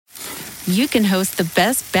you can host the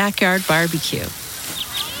best backyard barbecue.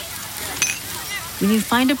 When you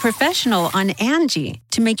find a professional on Angie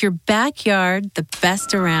to make your backyard the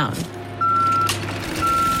best around.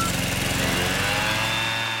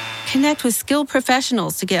 Connect with skilled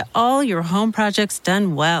professionals to get all your home projects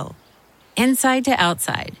done well. Inside to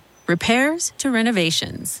outside, repairs to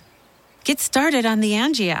renovations. Get started on the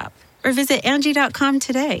Angie app or visit Angie.com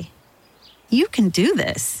today. You can do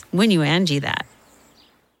this when you Angie that.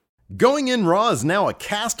 Going In Raw is now a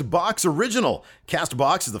CastBox original.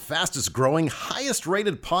 CastBox is the fastest growing, highest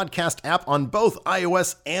rated podcast app on both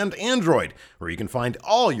iOS and Android, where you can find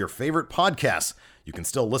all your favorite podcasts. You can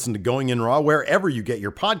still listen to Going In Raw wherever you get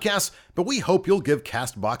your podcasts, but we hope you'll give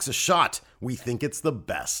CastBox a shot. We think it's the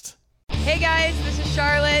best. Hey guys, this is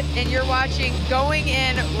Charlotte, and you're watching Going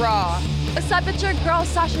In Raw. What's up, it's your girl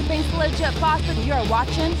Sasha Banks, Legit Boss, and you're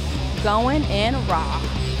watching Going In Raw.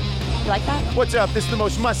 You like that? What's up? This is the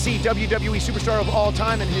most must-see WWE superstar of all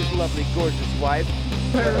time and his lovely, gorgeous wife,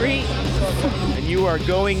 Marie. and you are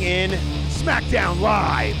going in SmackDown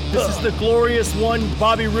Live. This is the glorious one,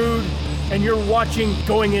 Bobby Roode, and you're watching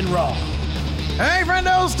Going In Raw. Hey,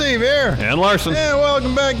 friendo, Steve here. And Larson. And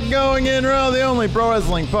welcome back to Going In Raw, the only pro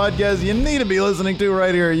wrestling podcast you need to be listening to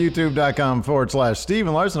right here at youtube.com/Steve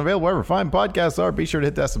and Larson. Available wherever fine podcasts are. Be sure to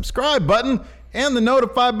hit that subscribe button and the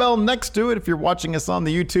notify bell next to it if you're watching us on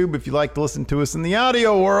the YouTube. If you like to listen to us in the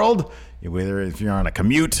audio world, whether if you're on a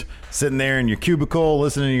commute, sitting there in your cubicle,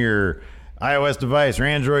 listening to your iOS device or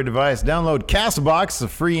Android device, download CastBox. It's a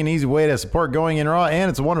free and easy way to support Going In Raw, and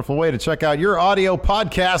it's a wonderful way to check out your audio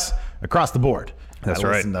podcasts across the board. That's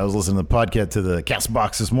right. I was listening to the podcast to the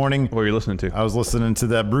CastBox this morning. What were you listening to? I was listening to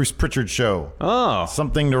that Bruce Pritchard show. Oh.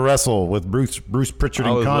 Something to Wrestle with Bruce Pritchard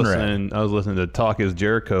and Conrad. I was listening to Talk is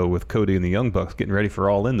Jericho with Cody and the Young Bucks, getting ready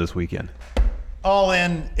for All In this weekend. All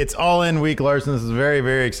In. It's All In week, Larson. This is very,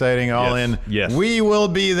 very exciting. All In. Yes. We will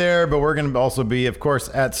be there, but we're going to also be, of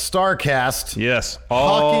course, at StarCast. Yes.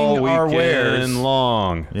 Hawking All our weekend wares.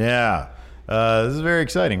 long. Yeah. This is very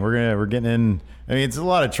exciting. We're getting in. I mean, it's a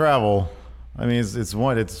lot of travel. I mean, we're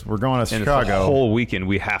going to And Chicago. it's the whole weekend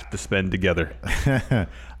we have to spend together.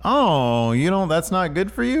 Oh, that's not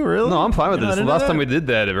good for you, really? No, I'm fine with You're this. not The last into time we that? did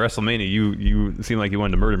that at WrestleMania, you seemed like you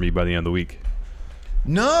wanted to murder me by the end of the week.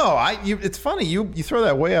 No, it's funny. You throw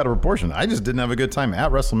that way out of proportion. I just didn't have a good time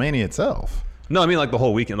at WrestleMania itself. No, I mean like the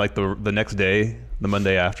whole weekend, like the next day, the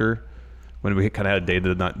Monday after, when we kind of had a day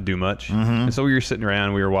to not do much. Mm-hmm. And so we were sitting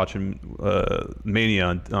around, we were watching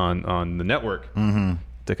Mania on the network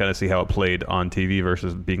to kind of see how it played on TV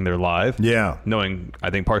versus being there live. Yeah. Knowing,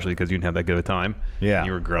 I think partially because you didn't have that good of a time. Yeah. And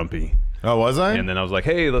you were grumpy. Oh, was I? And then I was like,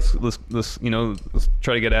 hey, let's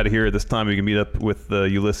try to get out of here at this time. We can meet up with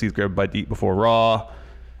Ulysses, grab a bite to eat before Raw.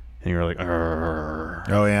 And you were like, "Arr."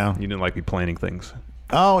 Oh, yeah. You didn't like me planning things.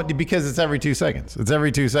 Oh, because it's every 2 seconds. It's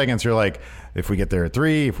every 2 seconds. You're like, if we get there at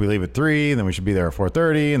 3, if we leave at 3, then we should be there at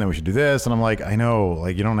 4:30, and then we should do this. And I'm like, I know,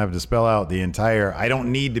 like you don't have to spell out the entire. I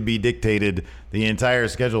don't need to be dictated the entire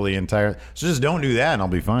schedule, So just don't do that, and I'll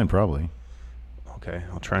be fine, probably. Okay,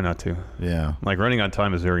 I'll try not to. Yeah. Like running on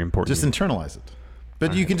time is very important. Just internalize it.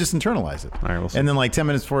 But you can just internalize it. All right, we'll see. And then like 10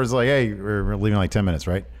 minutes before it's like, hey, we're leaving like 10 minutes,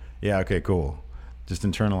 right? Yeah, okay, cool. Just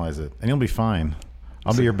internalize it, and you'll be fine.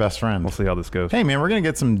 I'll be your best friend. We'll see how this goes. Hey, man, we're going to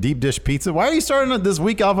get some deep dish pizza. Why are you starting this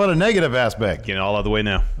week off on a negative aspect? Getting it all out of the way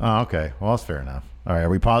now. Oh, okay. Well, that's fair enough. All right, are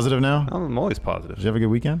we positive now? I'm always positive. Did you have a good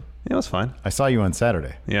weekend? Yeah, it was fine. I saw you on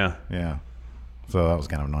Saturday. Yeah. Yeah. So that was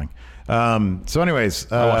kind of annoying. So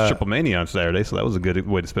anyways. I watched Triple Mania on Saturday, so that was a good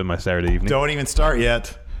way to spend my Saturday evening. Don't even start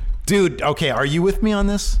yet. Dude, okay, are you with me on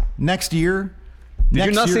this? Next year? Did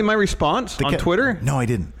you not see my response on Twitter? No, I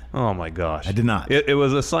didn't. Oh, my gosh. I did not. It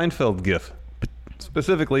was a Seinfeld gif,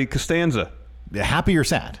 specifically Costanza. Happy or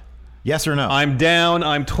sad? Yes or no? I'm down.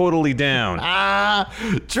 I'm totally down.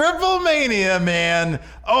 Triple Mania, man.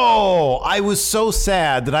 Oh, I was so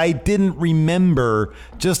sad that I didn't remember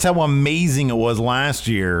just how amazing it was last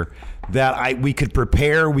year that we could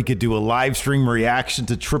prepare. We could do a live stream reaction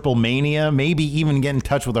to Triple Mania, maybe even get in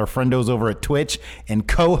touch with our friendos over at Twitch and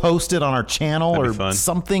co-host it on our channel That'd or be fun.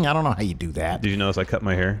 something. I don't know how you do that. Did you notice I cut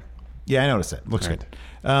my hair? Yeah, I noticed it. Looks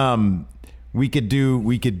All good. We could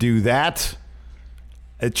do that.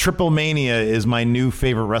 Triple Mania is my new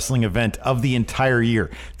favorite wrestling event of the entire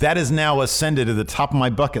year. That is now ascended to the top of my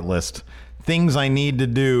bucket list. Things I need to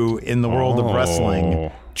do in the world of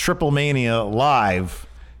wrestling. Triple Mania live.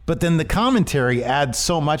 But then the commentary adds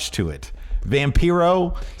so much to it.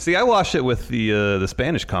 Vampiro. See, I watched it with the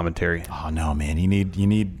Spanish commentary. Oh no, man!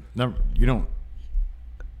 You don't.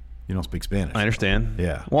 You don't speak Spanish. I understand.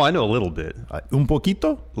 Yeah. Well, I know a little bit. Un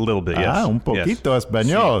poquito? A little bit, yes. Un poquito yes.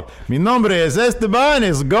 español. Mi nombre es Esteban,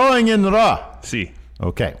 is going in Raw. Sí.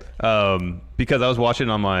 Okay. Because I was watching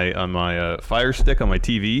on my Fire Stick on my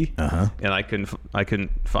TV, and I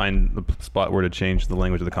couldn't find the spot where to change the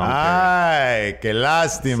language of the commentary. Ay, qué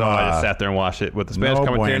lástima. So I just sat there and watched it with the Spanish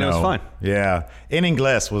commentary, and it was fine. Yeah. In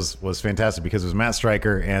Inglés was fantastic because it was Matt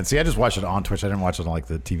Stryker. And see, I just watched it on Twitch. I didn't watch it on like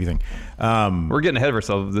the TV thing. We're getting ahead of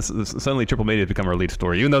ourselves. This suddenly Triple Mania has become our lead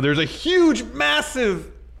story, even though there's a huge,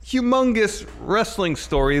 massive, humongous wrestling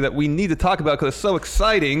story that we need to talk about because it's so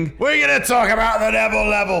exciting. We're going to talk about the Neville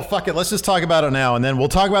level. Fuck it. Let's just talk about it now. And then we'll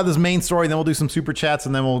talk about this main story. And then we'll do some super chats.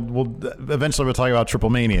 And then we'll eventually talk about Triple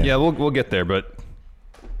Mania. Yeah, we'll get there. But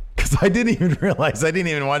because I didn't even realize, I didn't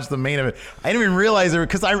even watch the main event. I didn't even realize it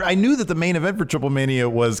because I knew that the main event for Triple Mania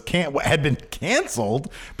had been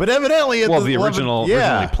canceled, but evidently the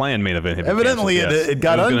originally planned main event had been evidently canceled, it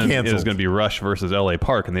got uncanceled. It was going to be Rush versus LA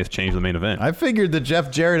Park, and they just changed the main event. I figured the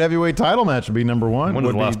Jeff Jarrett heavyweight title match would be number one. When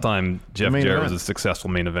was the last time Jeff Jarrett was a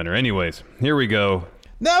successful main eventer? Anyways, here we go.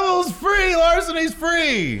 Neville's free. Larceny's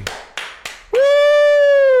free. Woo!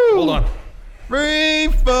 Hold on. Free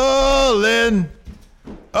falling.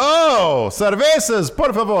 Oh, cervezas,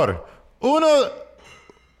 por favor. Uno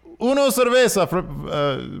cerveza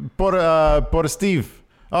por Steve.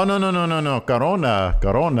 Oh, no.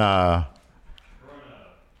 Corona.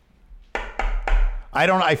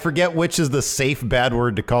 I forget which is the safe bad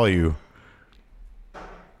word to call you.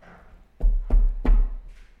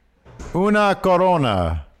 Una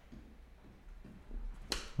Corona.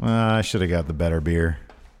 I should have got the better beer.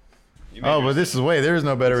 But this is there's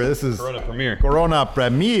no better. This is Corona Premier. Corona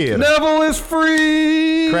Premier. Neville is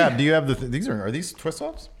free. Crap, do you have these are these twist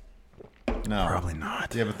offs? No. Probably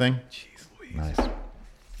not. Do you have a thing? Jeez Louise. Nice.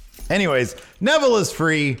 Anyways, Neville is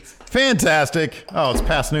free. Fantastic. Oh, it's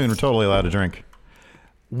past noon. We're totally allowed to drink.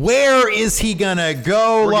 Where is he gonna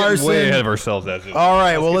go, Larson? We're way ahead of ourselves. All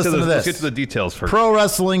right, well, listen to this. Let's get to the details first. Pro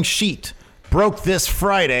Wrestling Sheet broke this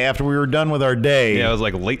Friday after we were done with our day. Yeah, it was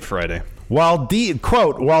like late Friday. While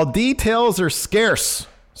details are scarce,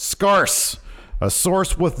 a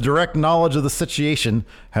source with direct knowledge of the situation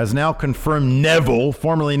has now confirmed Neville,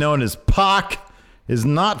 formerly known as Pac, is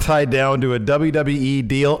not tied down to a WWE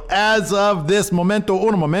deal as of this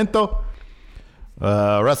momento.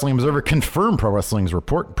 Wrestling Observer confirmed Pro Wrestling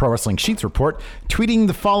Sheet's report, tweeting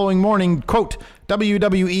the following morning, quote,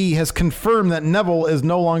 WWE has confirmed that Neville is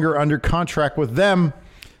no longer under contract with them.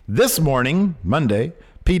 This morning, Monday,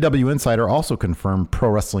 PW Insider also confirmed Pro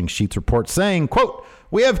Wrestling Sheet's report, saying, quote,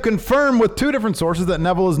 we have confirmed with two different sources that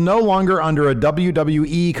Neville is no longer under a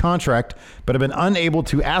WWE contract, but have been unable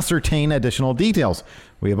to ascertain additional details.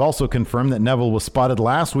 We have also confirmed that Neville was spotted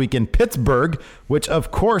last week in Pittsburgh, which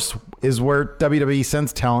of course is where WWE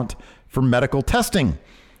sends talent for medical testing.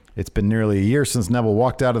 It's been nearly a year since Neville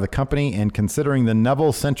walked out of the company, and considering the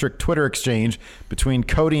Neville-centric Twitter exchange between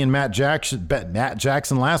Cody and Matt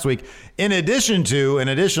Jackson last week, in addition to an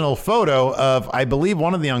additional photo of, I believe,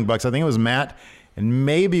 one of the Young Bucks, I think it was Matt, and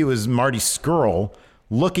maybe it was Marty Scurll,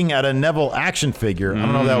 looking at a Neville action figure. I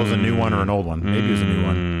don't know if that was a new one or an old one. Maybe it was a new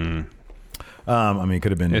one. It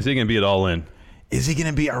could have been. Is he going to be at All In? Is he going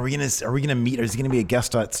to be? Are we going to meet? Or is he going to be a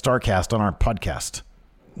guest at StarCast on our podcast?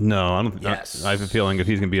 No, I don't. Yes. I have a feeling if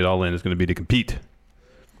he's going to be at All In, it's going to be to compete.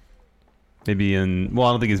 Maybe I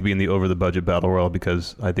don't think he's be in the over the budget battle royal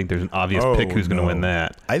because I think there's an obvious pick who's going to win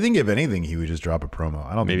that. I think if anything, he would just drop a promo.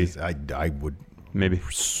 I don't. Maybe. Think I would. Maybe.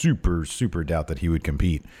 Super doubt that he would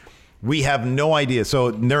compete. We have no idea. So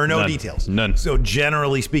there are no details. None. So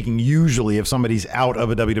generally speaking, usually if somebody's out of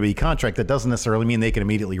a WWE contract, that doesn't necessarily mean they can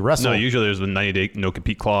immediately wrestle. No, usually there's a 90-day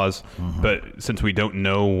no-compete clause. Mm-hmm. But since we don't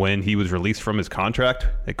know when he was released from his contract,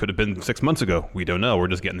 it could have been 6 months ago. We don't know. We're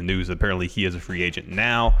just getting the news. Apparently he is a free agent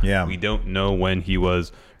now. Yeah. We don't know when he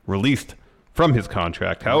was released from his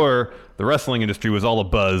contract. However, the wrestling industry was all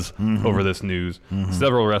abuzz over this news. Mm-hmm.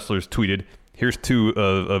 Several wrestlers tweeted. Here's two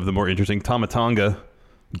of the more interesting. Tama Tonga.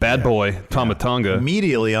 Bad boy, Tama Tonga.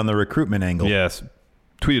 Immediately on the recruitment angle. Yes.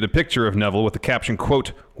 Tweeted a picture of Neville with the caption,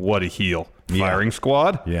 quote, what a heel. Firing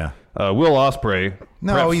squad? Yeah. Will Ospreay.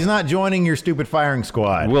 No, he's not joining your stupid firing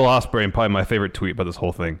squad. Will Ospreay, and probably my favorite tweet about this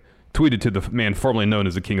whole thing, tweeted to the man formerly known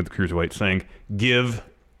as the King of the Cruiserweight, saying, give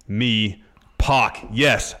me Pac.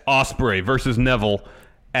 Yes, Ospreay versus Neville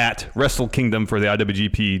at Wrestle Kingdom for the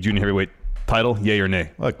IWGP Junior Heavyweight title. Yay or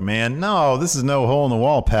nay? Look, man, no, this is no hole in the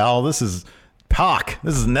wall, pal. This is Pac.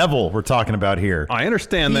 This is Neville we're talking about here. I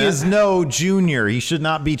understand that. He is no junior. He should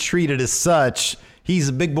not be treated as such. He's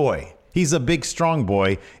a big boy. He's a big, strong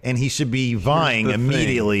boy, and he should be vying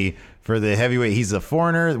immediately for for the heavyweight. He's a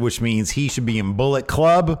foreigner, which means he should be in Bullet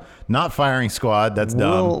Club, not Firing Squad. That's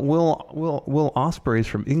dumb. Will Ospreay's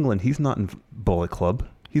from England. He's not in Bullet Club.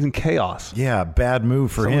 He's in Chaos. Yeah, bad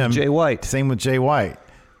move for him. With Jay White. Same with Jay White.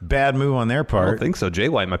 Bad move on their part. I don't think so. Jay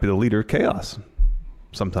White might be the leader of Chaos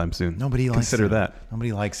sometime soon. Nobody likes Consider him. that.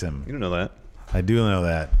 Nobody likes him. You don't know that. I do know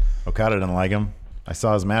that. Okada doesn't like him. I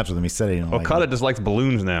saw his match with him. He said he didn't like him. Okada just likes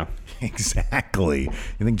balloons now. Exactly.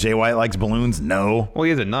 You think Jay White likes balloons? No. Well,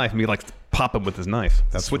 he has a knife. He likes to pop him with his knife.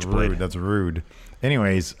 That's Switchblade. rude. That's rude.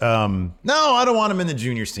 Anyways, no, I don't want him in the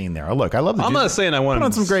junior scene there. Look, I love the I'm not saying I want him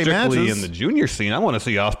on some great strictly matches. in the junior scene. I want to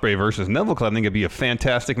see Ospreay versus Neville because I think it'd be a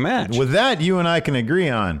fantastic match. With that, you and I can agree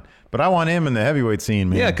on. But I want him in the heavyweight scene,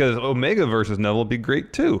 man. Yeah, because Omega versus Neville would be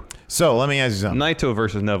great too. So let me ask you something. Naito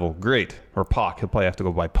versus Neville, great. Or Pac. He'll probably have to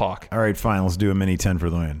go by Pac. All right, fine. Let's do a mini 10 for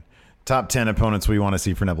the win. Top 10 opponents we want to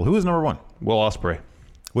see for Neville. Who is number 1? Will Ospreay.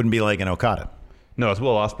 Wouldn't be like an Okada. No, it's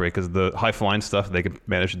Will Ospreay because the high flying stuff they could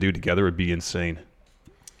manage to do together would be insane.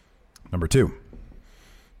 Number 2.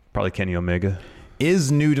 Probably Kenny Omega. Is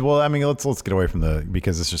New... Well, I mean, let's get away from the...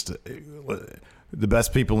 Because it's just... the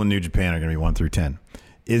best people in New Japan are going to be 1 through 10.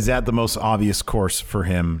 Is that the most obvious course for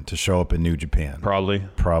him to show up in New Japan? Probably.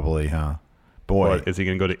 Probably, huh? Boy. What, is he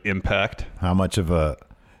going to go to Impact? How much of a...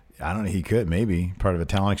 I don't know. He could, maybe. Part of a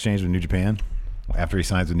talent exchange with New Japan after he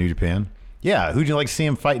signs with New Japan. Yeah, who'd you like to see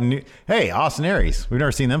him fight in New... Hey, Austin Aries. We've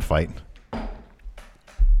never seen them fight.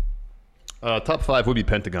 Top 5 would be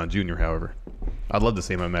Pentagon Jr., however. I'd love to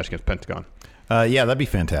see him in a match against Pentagon. Yeah, that'd be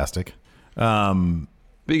fantastic.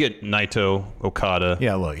 But you get Naito, Okada.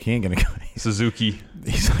 Yeah, look, he ain't going to go... Suzuki.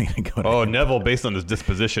 He's not going to go to... Oh, Neville, based on his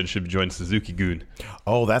disposition, should join Suzuki-gun.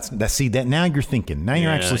 Oh, that's... See, that now you're thinking. Now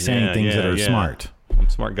you're actually saying things that are smart. I'm a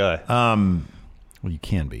smart guy. Well, you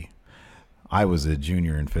can be. I was a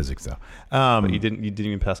junior in physics, though. But you didn't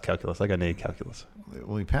even pass calculus. I got an A calculus.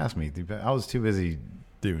 Well, he passed me. I was too busy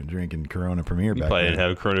drinking Corona Premier You back probably then. didn't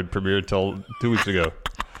have Corona Premier until 2 weeks ago.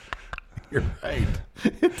 You're right.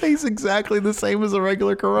 It tastes exactly the same as a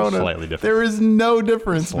regular Corona. Slightly different. There is no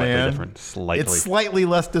difference, Slightly man. different. Slightly. It's slightly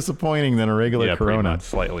less disappointing than a regular Yeah, pretty Corona. much.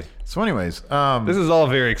 Slightly. So anyways, This is all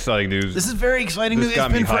very exciting news. this is very exciting This news.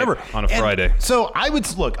 got It's been me hyped forever. on a Friday. So I would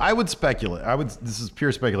speculate. This is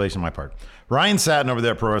pure speculation on my part. Ryan Satin over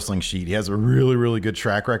there at Pro Wrestling Sheet, he has a really, really good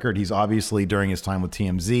track record. He's obviously, during his time with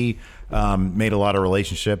TMZ, made a lot of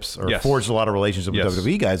relationships, or Yes. forged a lot of relationships Yes. with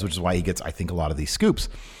WWE guys, which is why he gets, I think, a lot of these scoops.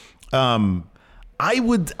 I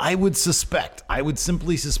would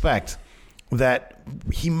simply suspect that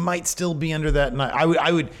he might still be under that.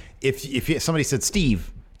 I would if somebody said,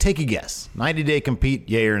 Steve, take a guess, 90-day compete,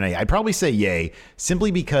 yay or nay, I'd probably say yay,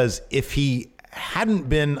 simply because if he hadn't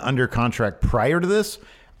been under contract prior to this,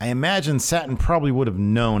 I imagine Satin probably would have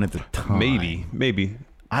known at the time. Maybe.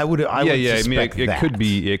 I would I mean, suspect it that. could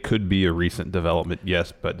be a recent development,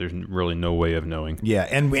 yes, but there's really no way of knowing. Yeah,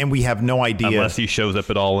 and we have no idea Unless he shows up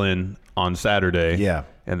at All In on Saturday. Yeah.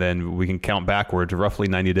 And then we can count backwards roughly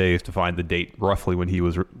 90 days to find the date roughly when he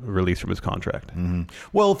was released from his contract. Mm-hmm.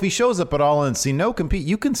 Well, if he shows up at All In and see no compete,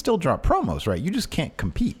 you can still drop promos, right? You just can't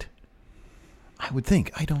compete. I would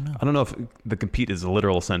think. I don't know. I don't know if the compete is a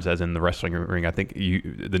literal sense as in the wrestling ring. I think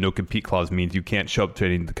the no compete clause means you can't show up to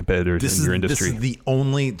any of the competitors in your industry. This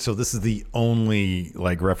is the only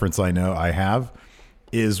like reference I know I have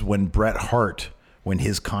is when Bret Hart, when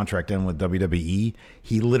his contract ended with WWE,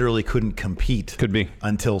 he literally couldn't compete. Could be.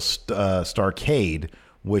 Until Starrcade,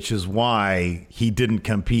 which is why he didn't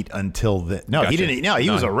compete until the. No, Gotcha. he didn't. No, he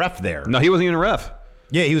was a ref there. No, he wasn't even a ref.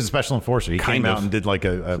 Yeah, he was a special enforcer. He Kind came out of. and did like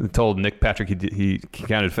a Told Nick Patrick he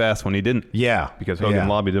counted fast when he didn't. yeah, Because Hogan yeah.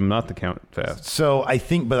 lobbied him not to count fast. So I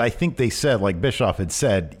think they said, like Bischoff had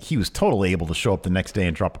said, he was totally able to show up the next day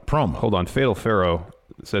and drop a promo. Hold on. Fatal Pharaoh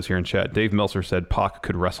says here in chat, Dave Meltzer said Pac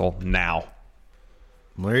could wrestle now.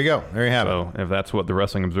 There you go. There you have it. So if that's what the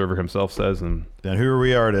Wrestling Observer himself says, then Then who are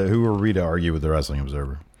we to argue with the Wrestling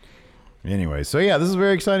Observer? Anyway, so yeah, this is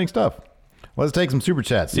very exciting stuff. Let's take some super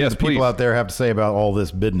chats. See Yes, what the people please. out there have to say about all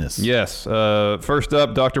this business. yes. First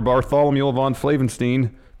up, Dr. Bartholomew von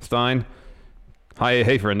Flavenstein. Hi,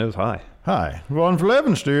 hey, friendos. Hi. Hi, Von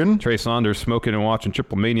Flevenstein. Trey Saunders smoking and watching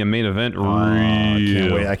Triple Mania main event.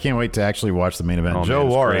 I can't wait to actually watch the main event. Oh, Joe man,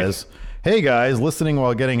 it's Juarez. Hey guys, listening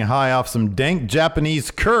while getting high off some dank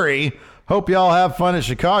Japanese curry. Hope y'all have fun at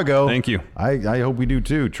Chicago. Thank you. I hope we do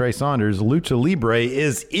too. Trey Saunders. Lucha Libre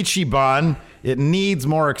is Ichiban. It needs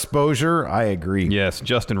more exposure. I agree. Yes,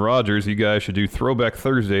 Justin Rogers, you guys should do Throwback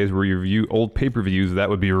Thursdays where you review old pay-per-views.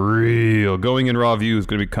 That would be real. Going in Raw View is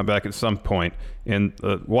going to come back at some point in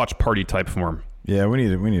watch party type form. Yeah, we need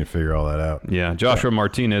to figure all that out. Yeah, Joshua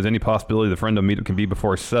Martinez. Any possibility the Friendo meetup can be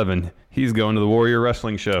before 7? He's going to the Warrior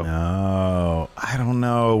Wrestling Show. Oh, I don't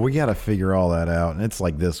know. We got to figure all that out, and it's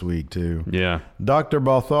like this week too. Yeah. Dr.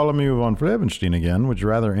 Bartholomew von Flevenstein again. Would you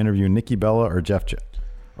rather interview Nikki Bella or Jeff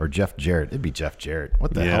Jarrett? It'd be Jeff Jarrett.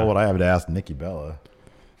 What the hell would I have to ask Nikki Bella?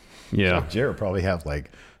 Yeah. Jeff Jarrett probably have like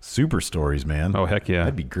super stories, man. Oh, heck yeah.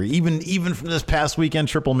 That'd be great. Even from this past weekend,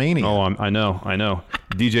 Triple Mania. Oh, I know.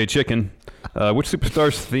 DJ Chicken. Which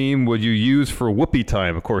superstar's theme would you use for whoopee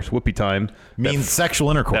time? Of course, whoopee time means sexual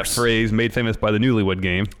intercourse. That phrase made famous by the Newlywed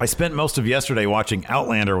Game. I spent most of yesterday watching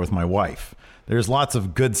Outlander with my wife. There's lots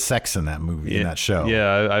of good sex in that movie, in that show.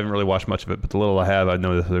 Yeah, I haven't really watched much of it, but the little I have, I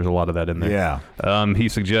know that there's a lot of that in there. Yeah. He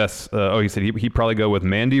suggests, he said he'd probably go with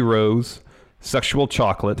Mandy Rose, Sexual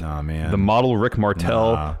Chocolate, man. the model Rick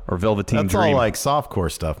Martel, or Velveteen That's Dream. all like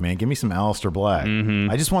softcore stuff, man. Give me some Aleister Black.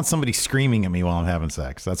 I just want somebody screaming at me while I'm having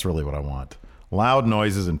sex. That's really what I want. Loud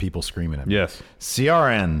noises and people screaming at me. Yes.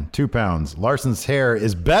 CRN, 2 pounds. Larson's hair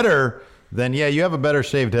is better than, you have a better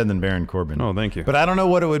shaved head than Baron Corbin. Oh, thank you. But I don't know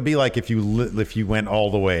what it would be like if you went all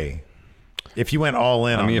the way. If you went all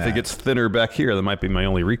in on if that. it gets thinner back here, that might be my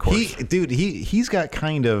only recourse. He's got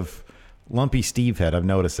kind of lumpy Steve head. I've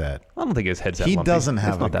noticed that. I don't think his head's that He lumpy. doesn't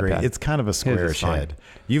have It's a not great. that bad. It's kind of a His is squarish fine. head.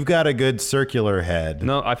 You've got a good circular head.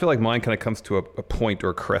 No, I feel like mine kind of comes to a point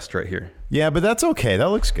or a crest right here. Yeah, but that's okay.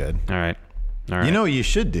 That looks good. All right. You know what you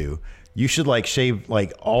should do? You should like shave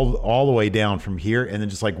like all the way down from here, and then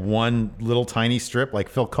just like one little tiny strip, like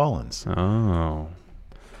Phil Collins. Oh.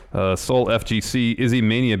 Soul FGC, Izzy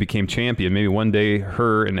Mania became champion. Maybe one day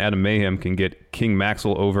her and Adam Mayhem can get King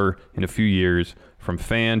Maxwell over in a few years. From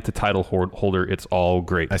fan to title holder, it's all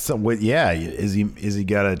great. I saw. Izzy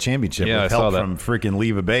got a championship Yeah, with I saw help that. from freaking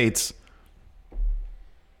Leva Bates.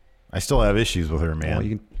 I still have issues with her, man. Well,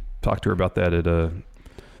 you can talk to her about that at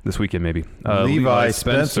this weekend, maybe. Levi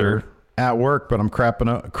Spencer at work, but I'm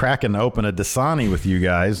cracking open a Dasani with you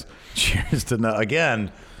guys. Cheers to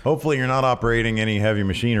again. Hopefully, you're not operating any heavy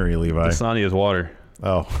machinery, Levi. Dasani is water.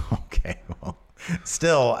 Oh, okay. Well,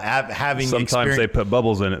 still having sometimes they put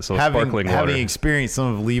bubbles in it, so sparkling water. Having experienced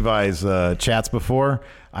some of Levi's chats before,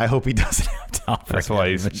 I hope he doesn't have to operate. That's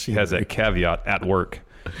why he has that caveat at work.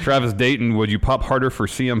 Travis Dayton, would you pop harder for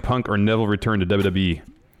CM Punk or Neville return to WWE?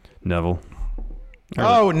 Neville.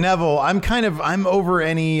 Oh, Neville. I'm over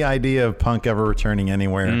any idea of Punk ever returning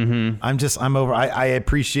anywhere. I'm over. I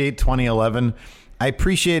appreciate 2011. I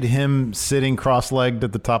appreciate him sitting cross-legged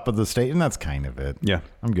at the top of the stage, and that's kind of it. Yeah.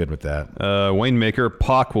 I'm good with that. Wayne Maker,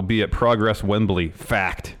 Pac will be at Progress Wembley.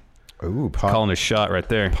 Fact. Ooh, Pac. Calling a shot right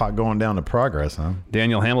there. Pac going down to Progress, huh?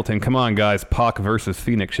 Daniel Hamilton, come on, guys. Pac versus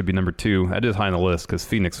Phoenix should be number 2. That is high on the list because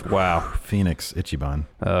Phoenix, wow. Phoenix, Ichiban.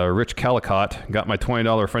 Rich Calicott, got my $20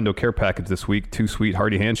 Friendo Care package this week. 2 sweet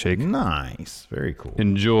hearty handshake. Nice. Very cool.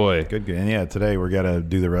 Enjoy. Good. And yeah, today we're going to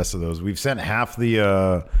do the rest of those. We've sent half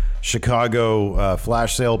the Chicago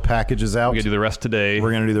flash sale packages out. We're going to do the rest today. We're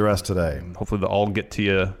going to do the rest today. Hopefully they'll all get to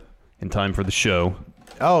you in time for the show.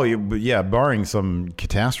 Oh, yeah, barring some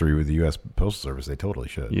catastrophe with the U.S. Postal Service, they totally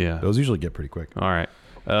should. Yeah. Those usually get pretty quick. All right.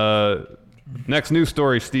 Next news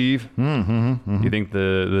story, Steve. You think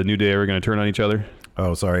the New Day are going to turn on each other?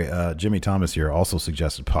 Oh, sorry. Jimmy Thomas here also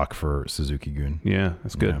suggested Pac for Suzuki-gun. Yeah,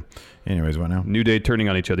 that's good. Yeah. Anyways, what now? New Day turning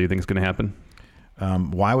on each other. You think it's going to happen?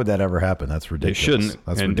 Why would that ever happen? That's ridiculous. It shouldn't.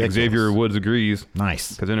 That's and ridiculous. Xavier Woods agrees.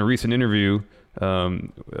 Nice. Because in a recent interview,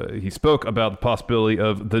 he spoke about the possibility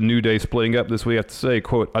of the New Day splitting up this week. I have to say,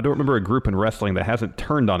 quote, I don't remember a group in wrestling that hasn't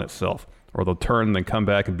turned on itself, or they'll turn and then come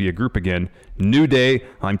back and be a group again. New Day,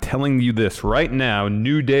 I'm telling you this right now,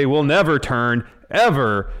 New Day will never turn,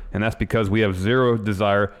 ever. And that's because we have zero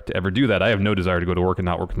desire to ever do that. I have no desire to go to work and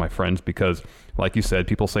not work with my friends because, like you said,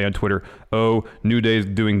 people say on Twitter, oh, New Day's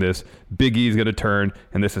doing this, Big E's going to turn,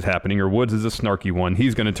 and this is happening, or Woods is a snarky one,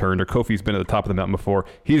 he's going to turn, or Kofi's been at the top of the mountain before,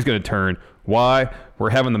 he's going to turn. Why? We're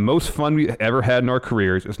having the most fun we ever had in our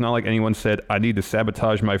careers. It's not like anyone said, I need to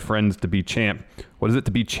sabotage my friends to be champ. What is it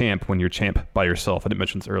to be champ when you're champ by yourself? I didn't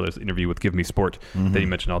mention this earlier, this interview with Give Me Sport. Then you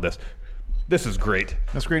mentioned all this. This is great.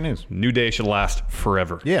 That's great news. New Day should last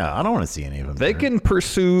forever. Yeah, I don't want to see any of them. They can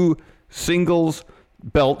pursue singles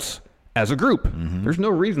belts as a group. There's no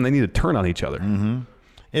reason they need to turn on each other.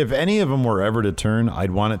 If any of them were ever to turn,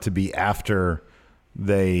 I'd want it to be after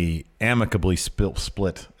they amicably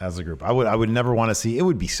split as a group. I would never want to see. It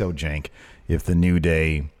would be so jank if the New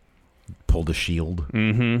Day pulled a Shield.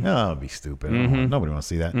 Oh, it'd be stupid. Nobody wants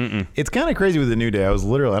to see that. It's kind of crazy with the New Day. I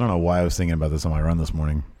don't know why I was thinking about this on my run this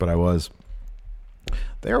morning, but I was.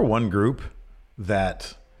 They are one group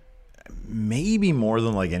that maybe more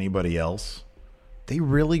than like anybody else, they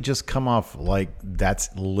really just come off like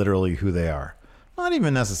that's literally who they are. Not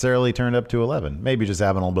even necessarily turned up to 11. Maybe just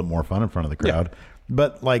having a little bit more fun in front of the crowd. Yeah.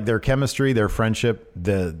 But like their chemistry, their friendship,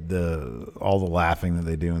 all the laughing that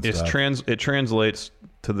they do and stuff. It translates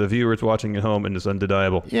to the viewers watching at home, and it's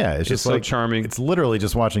undeniable. Yeah, it's just so like, charming. It's literally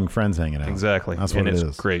just watching friends hanging out. Exactly. That's what it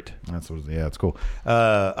is. Great. It's cool.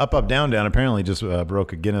 Up, Up, Down, Down apparently just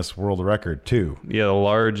broke a Guinness World Record too. Yeah, the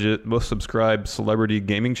largest, most subscribed celebrity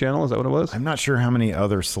gaming channel. Is that what it was? I'm not sure how many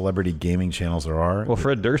other celebrity gaming channels there are. Well,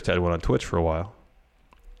 Fred Durst had one on Twitch for a while.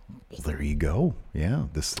 Well, there you go. Yeah,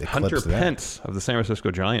 Hunter Pence of the San Francisco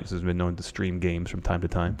Giants has been known to stream games from time to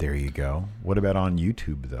time. There you go. What about on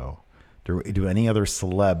YouTube though? Do any other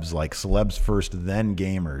celebs, like celebs first, then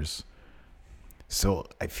gamers? So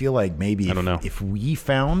I feel like maybe if we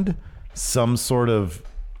found some sort of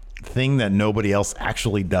thing that nobody else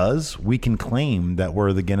actually does, we can claim that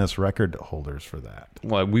we're the Guinness record holders for that.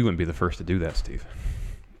 Well, we wouldn't be the first to do that, Steve.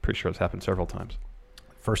 Pretty sure it's happened several times.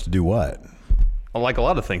 First to do what? Like a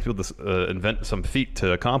lot of things, people invent some feat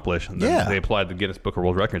to accomplish, and then they apply the Guinness Book of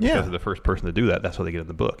World Records because they're the first person to do that. That's how they get in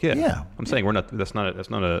the book. Yeah. I'm saying that's not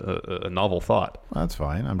a novel thought. Well, that's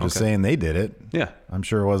fine. I'm just saying they did it. Yeah. I'm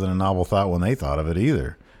sure it wasn't a novel thought when they thought of it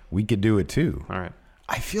either. We could do it too. All right.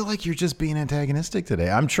 I feel like you're just being antagonistic today.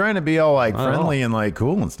 I'm trying to be all like friendly and like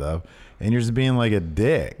cool and stuff, and you're just being like a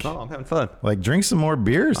dick. No, I'm having fun. Like drink some more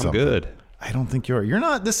beer or something. I'm good. I don't think you're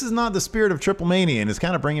not. This is not the spirit of Triple Mania, and it's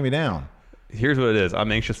kind of bringing me down. Here's what it is.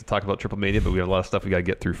 I'm anxious to talk about Triple Mania, but we have a lot of stuff we got to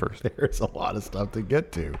get through first. There's a lot of stuff to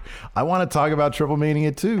get to. I want to talk about Triple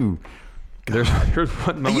Mania too. Here's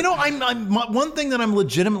one moment. You know, I'm one thing that I'm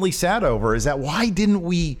legitimately sad over is that why couldn't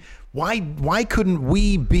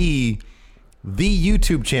we be the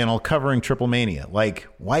YouTube channel covering Triple Mania? Like,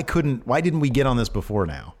 why didn't we get on this before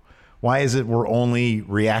now? Why is it we're only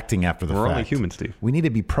reacting after the fact? We're only human, Steve. We need to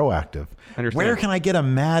be proactive. Where can I get a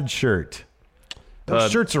Mad shirt?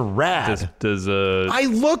 Those shirts are rad. I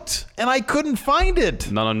looked and I couldn't find it.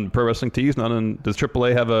 Not on Pro Wrestling Tees. Does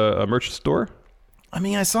AAA have a merch store? I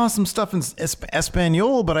mean, I saw some stuff in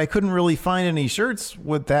Espanol, but I couldn't really find any shirts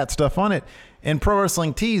with that stuff on it. And Pro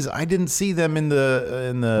Wrestling Tees, I didn't see them in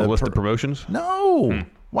the list of promotions. No,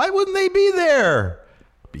 why wouldn't they be there?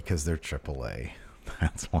 Because they're AAA.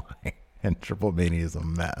 That's why. And Triple Mania is a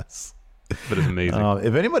mess. But it's amazing.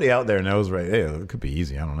 If anybody out there knows, it could be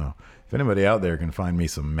easy. I don't know. If anybody out there can find me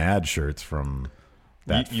some Mad shirts from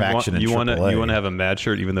that faction in AAA. You want to have a Mad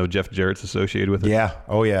shirt even though Jeff Jarrett's associated with it? Yeah.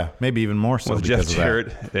 Oh, yeah. Maybe even more so with Jeff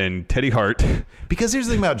Jarrett and Teddy Hart. Because here's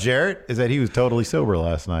the thing about Jarrett is that he was totally sober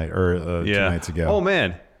last night or 2 nights ago. Oh,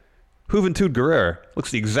 man. Juventud Guerrera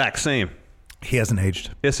looks the exact same. He hasn't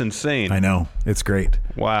aged. It's insane. I know. It's great.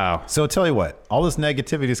 Wow. So tell you what, all this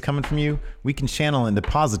negativity is coming from you. We can channel into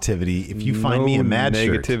positivity if you find me a Mad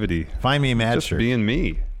shirt. Negativity. Find me a Mad shirt. Just being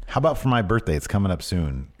me. How about for my birthday? It's coming up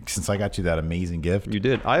soon. Since I got you that amazing gift. You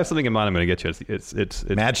did. I have something in mind I'm going to get you. It's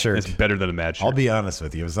Mad shirt. It's better than a Mad shirt. I'll be honest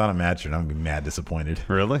with you. If it's not a Mad shirt, I'm going to be mad disappointed.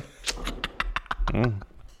 Really?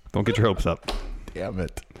 Don't get your hopes up. Damn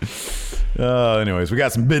it. Anyways, we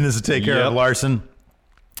got some business to take care of, Larson.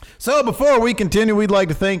 So before we continue, we'd like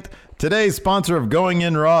to thank today's sponsor of Going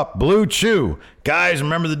In Raw, Blue Chew. Guys,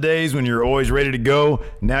 remember the days when you're always ready to go?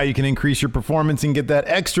 Now you can increase your performance and get that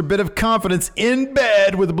extra bit of confidence in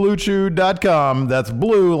bed with BlueChew.com. That's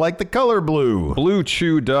blue like the color blue.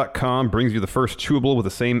 BlueChew.com brings you the first chewable with the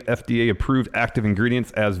same FDA-approved active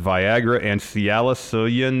ingredients as Viagra and Cialis, so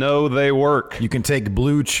you know they work. You can take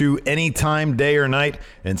Blue Chew anytime, day or night,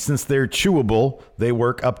 and since they're chewable, they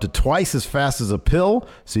work up to twice as fast as a pill,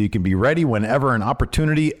 so you can be ready whenever an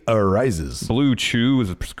opportunity arises. Blue Chew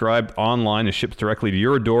is prescribed online and shipped directly to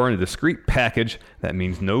your door in a discreet package. That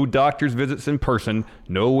means no doctor's visits in person,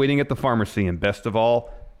 no waiting at the pharmacy, and best of all,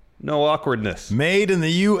 no awkwardness. Made in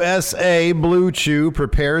the USA, Blue Chew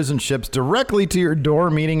prepares and ships directly to your door,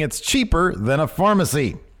 meaning it's cheaper than a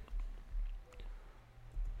pharmacy.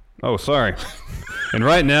 Oh, sorry. And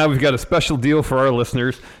right now, we've got a special deal for our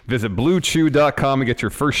listeners. Visit BlueChew.com and get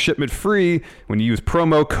your first shipment free when you use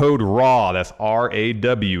promo code RAW. That's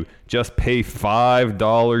R-A-W. Just pay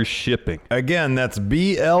 $5 shipping. Again, that's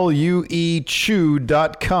BLUE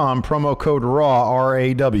Chew.com, promo code RAW,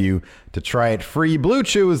 R-A-W, to try it free. Blue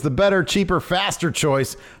Chew is the better, cheaper, faster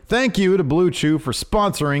choice. Thank you to Blue Chew for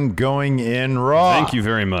sponsoring Going In Raw. Thank you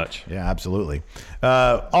very much. Yeah, absolutely.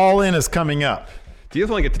 All In is coming up. Do you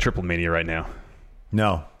want to get to Triple Mania right now?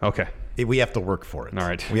 No. Okay. We have to work for it. All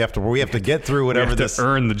right. We have to get through whatever this. We have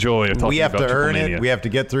to earn the joy of talking about We have to earn Triple Mania. it. We have to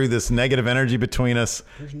get through this negative energy between us.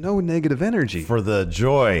 There's no negative energy. For the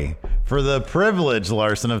joy, for the privilege,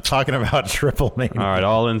 Larson, of talking about Triple Mania. All right,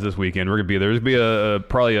 all ends this weekend. We're gonna be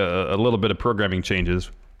probably a little bit of programming changes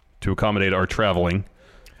to accommodate our traveling.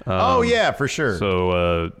 Oh yeah, for sure.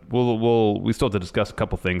 So we still have to discuss a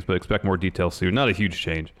couple things, but expect more details soon. Not a huge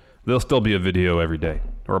change. There'll still be a video every day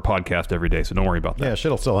or a podcast every day, so don't worry about that. Yeah,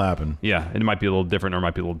 shit'll still happen. Yeah, it might be a little different or it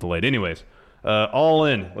might be a little delayed. Anyways, All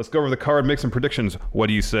In. Let's go over the card, make some predictions. What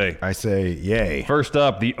do you say? I say yay. First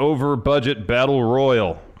up, the over-budget Battle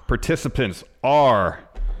Royal. Participants are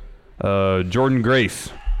Jordan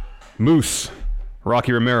Grace, Moose,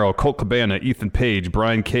 Rocky Romero, Colt Cabana, Ethan Page,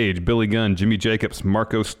 Brian Cage, Billy Gunn, Jimmy Jacobs,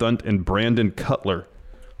 Marco Stunt, and Brandon Cutler.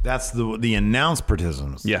 That's the announced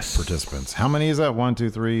participants. Yes. Participants. How many is that? 1, 2,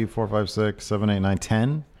 3, 4, 5, 6, 7, 8, 9,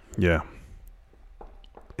 10? Yeah.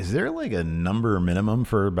 Is there like a number minimum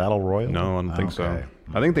for Battle Royal? No, I don't think so.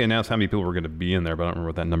 I think they announced how many people were going to be in there, but I don't remember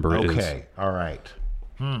what that number is. Okay. All right.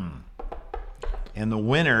 And the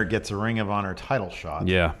winner gets a Ring of Honor title shot.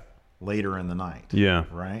 Yeah. Later in the night. Yeah.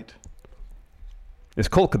 Right? It's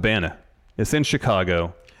Colt Cabana. It's in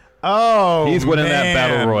Chicago. Oh, he's winning that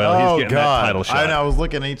Battle Royal. He's getting that title shot. I was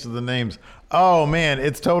looking at each of the names. Oh, man,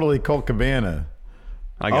 it's totally Colt Cabana.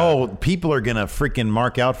 People are going to freaking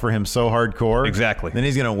mark out for him so hardcore. Exactly. Then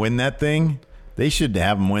he's going to win that thing. They should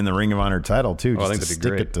have him win the Ring of Honor title, too. I think just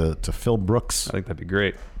that'd be stick it to Phil Brooks. I think that'd be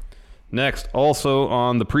great. Next, also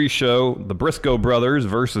on the pre-show, the Briscoe brothers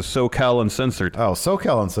versus SoCal Uncensored. Oh,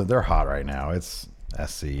 SoCal Uncensored, they're hot right now. It's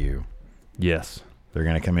SCU. Yes. They're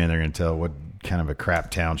going to come in. They're going to tell what kind of a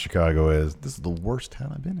crap town Chicago is. This is the worst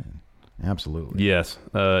town I've been in. Absolutely. Yes.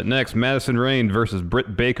 Next, Madison Rain versus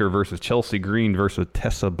Britt Baker versus Chelsea Green versus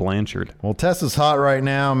Tessa Blanchard. Well, Tessa's hot right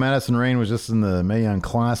now. Madison Rain was just in the Mae Young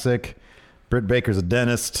Classic. Britt Baker's a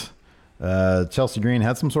dentist. Chelsea Green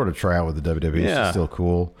had some sort of tryout with the WWE. Yeah. She's still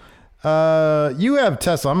cool. You have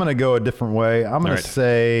Tessa. I'm going to go a different way. I'm going to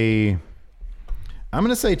say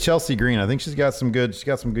Chelsea Green. I think she's got some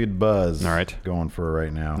good buzz. All right. Going for her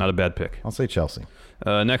right now. Not a bad pick. I'll say Chelsea.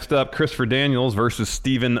 Next up, Christopher Daniels versus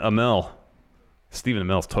Stephen Amell. Stephen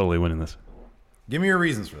Amell's totally winning this. Give me your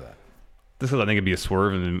reasons for that. This is, I think, it'd be a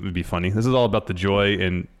swerve and it would be funny. This is all about the joy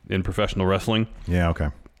in professional wrestling. Yeah, okay.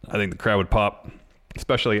 I think the crowd would pop,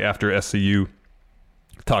 especially after SCU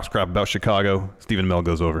talks crap about Chicago. Stephen Amell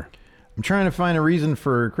goes over. I'm trying to find a reason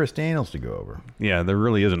for Chris Daniels to go over. Yeah, there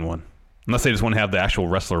really isn't one. Unless they just want to have the actual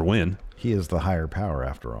wrestler win. He is the higher power,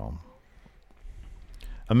 after all.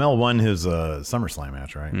 Amell won his SummerSlam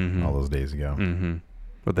match, right? Mm-hmm. All those days ago. Mm-hmm.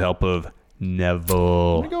 With the help of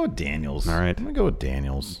Neville. I'm going to go with Daniels. All right. I'm going to go with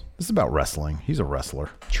Daniels. This is about wrestling. He's a wrestler.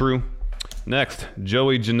 True. Next,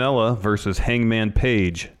 Joey Janela versus Hangman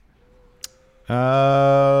Page.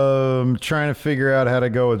 I'm trying to figure out how to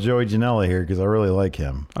go with Joey Janela here because I really like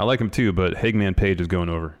him. I like him too, but Hangman Page is going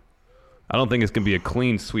over. I don't think it's going to be a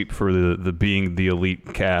clean sweep for the Being the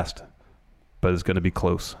Elite cast, but it's going to be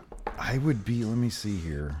close. I would be, let me see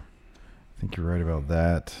here. I think you're right about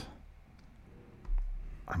that.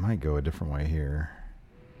 I might go a different way here.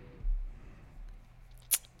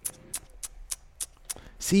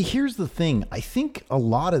 See, here's the thing. I think a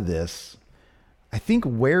lot of this,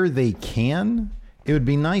 where they can, it would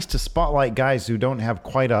be nice to spotlight guys who don't have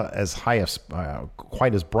quite as bright a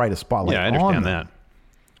spotlight. Yeah, I understand that.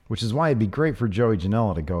 Which is why it'd be great for Joey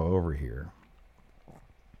Janela to go over here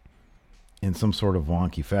in some sort of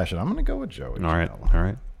wonky fashion. I'm going to go with Joey Janela.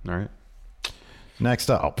 All right. Next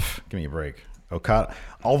up, give me a break. Okada.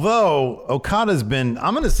 Although Okada's been,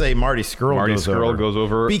 I'm going to say Marty Scurll goes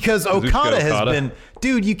over because Okada has been,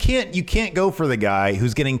 dude. You can't go for the guy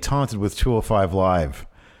who's getting taunted with 205 Live.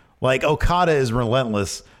 Like Okada is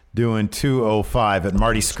relentless doing 205 at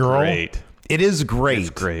Marty Scurll. Great. It is great. It's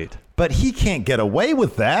great. But he can't get away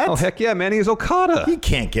with that. Oh, heck yeah, man. He's Okada. He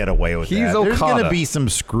can't get away with that. He's Okada. There's going to be some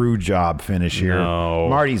screw job finish here. No.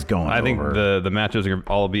 Marty's going over. I think the matches are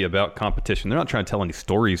all be about competition. They're not trying to tell any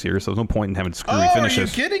stories here, so there's no point in having screwy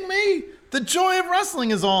finishes. Are you kidding me? The joy of wrestling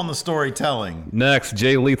is all in the storytelling. Next,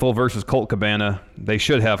 Jay Lethal versus Colt Cabana. They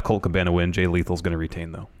should have Colt Cabana win. Jay Lethal's going to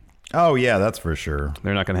retain, though. Oh, yeah, that's for sure.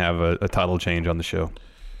 They're not going to have a title change on the show.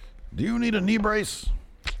 Do you need a knee brace?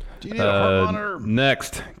 Do you need a heart monitor?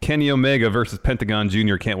 Next, Kenny Omega versus Pentagon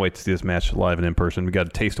Jr. Can't wait to see this match live and in person. We got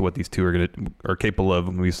a taste of what these two are capable of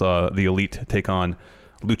when we saw the Elite take on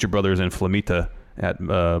Lucha Brothers and Flamita at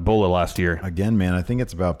Bola last year. Again, man, I think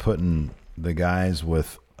it's about putting the guys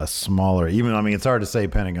with a smaller. It's hard to say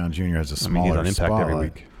Pentagon Jr. has a smaller he's on Impact every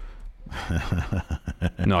week.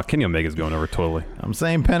 No, Kenny Omega's going over totally. I'm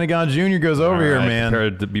saying Pentagon Jr. goes over here,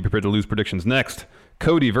 man. Be prepared to lose predictions. Next,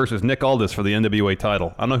 Cody versus Nick Aldis for the NWA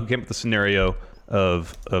title. I don't know who came up with the scenario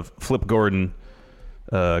of Flip Gordon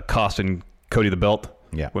costing Cody the belt.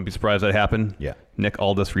 Yeah. Wouldn't be surprised that happened. Yeah. Nick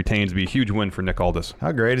Aldis retains. Be a huge win for Nick Aldis.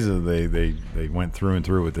 How great is it they went through and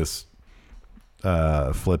through with this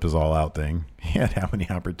flip his all out thing. He had how many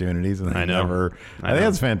opportunities, and I know. I think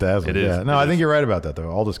that's fantastic. It is. Yeah. No, I think you're right about that though.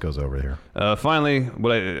 Aldis goes over here. Finally,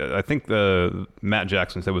 what I think Matt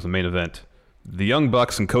Jackson said was the main event: the Young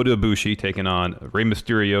Bucks and Kota Ibushi taking on Rey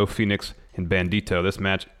Mysterio, Phoenix, and Bandito. This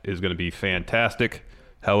match is going to be fantastic.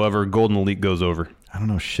 However, Golden Elite goes over. I don't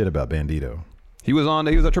know shit about Bandito. He was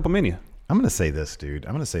at Triple Mania. I'm going to say this, dude.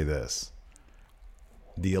 I'm going to say this.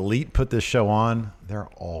 The Elite put this show on. They're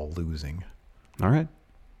all losing. All right.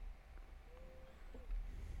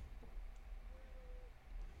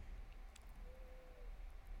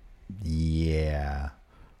 Yeah.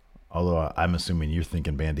 Although I'm assuming you're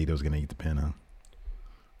thinking Bandito's going to eat the pin, huh?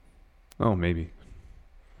 Oh, maybe.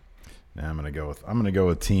 Nah, I'm going to go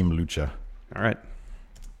with Team Lucha. All right.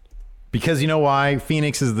 Because you know why?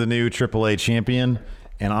 Phoenix is the new AAA champion,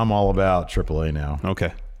 and I'm all about AAA now.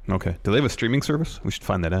 Okay. Do they have a streaming service? We should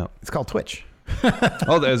find that out. It's called Twitch.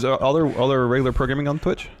 Oh, there's other regular programming on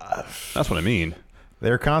Twitch? That's what I mean.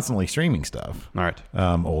 They're constantly streaming stuff. All right.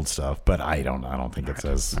 Old stuff, but I don't think it's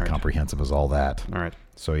as comprehensive as all that. All right.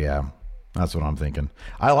 So yeah, that's what I'm thinking.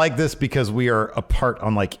 I like this because we are apart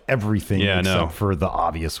on like everything except for the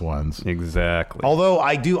obvious ones. Exactly. Although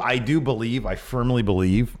I firmly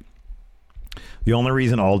believe the only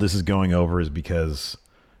reason Aldis is going over is because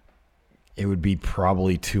it would be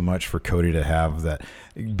probably too much for Cody to have that.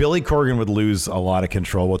 Billy Corgan would lose a lot of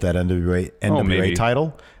control with that NWA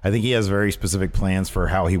title. I think he has very specific plans for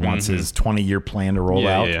how he wants his 20-year plan to roll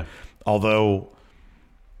out. Yeah. Although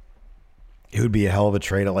it would be a hell of a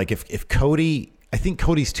trade. Like if Cody, I think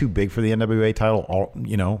Cody's too big for the NWA title.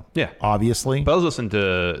 Obviously. But I was listening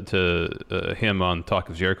to him on Talk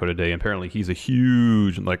of Jericho today, and apparently he's a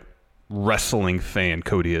huge wrestling fan.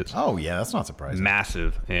 Cody is. Oh yeah, that's not surprising.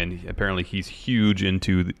 Massive, and apparently he's huge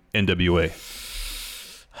into the NWA.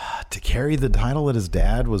 To carry the title that his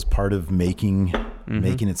dad was part of making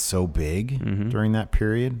it so big during that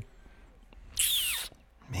period.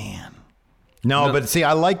 Man. No, but see,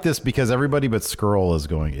 I like this because everybody but Skrull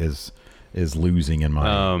is losing in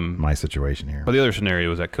my situation here. But the other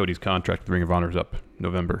scenario is that Cody's contract with Ring of Honor is up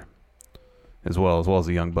November, as well as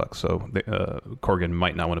the Young Bucks. So Corgan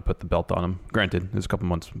might not want to put the belt on him. Granted, it's a couple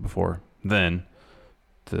months before then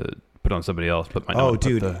to put on somebody else, but might not want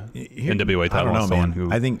to put the NWA title on someone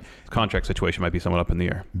who I think contract situation might be somewhat up in the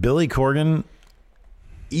air. Billy Corgan,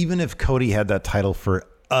 even if Cody had that title for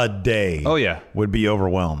a day, would be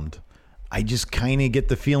overwhelmed. I just kind of get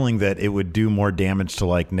the feeling that it would do more damage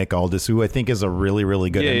to Nick Aldis, who I think is a really, really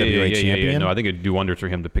good NWA champion. Yeah. No, I think it'd do wonders for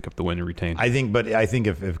him to pick up the win and retain. I think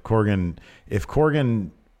if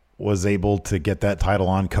Corgan was able to get that title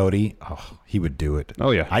on Cody, he would do it. Oh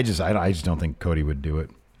yeah. I just don't think Cody would do it.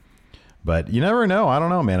 But you never know. I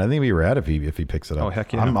don't know, man. I think it'd be rad if he picks it up. Oh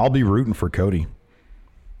heck yeah. I'll be rooting for Cody.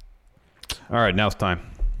 All right, now it's time.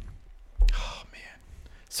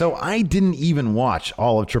 So I didn't even watch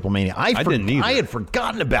all of Triple Mania. I didn't either. I had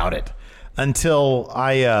forgotten about it until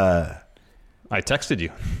I texted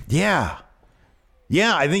you. Yeah.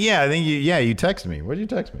 I think you texted me. What did you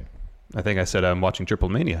text me? I think I said I'm watching Triple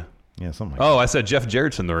Mania. Yeah, something like that. Oh, I said Jeff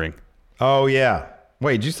Jarrett's in the ring. Oh yeah.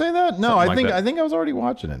 Wait, did you say that? No, I think I was already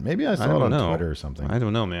watching it. Maybe I saw it on Twitter or something. I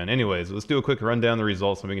don't know, man. Anyways, let's do a quick rundown of the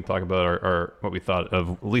results and we can talk about our what we thought of,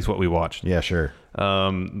 at least what we watched. Yeah, sure.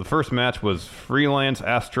 The first match was Freelance,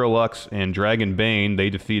 Astrolux, and Dragon Bane. They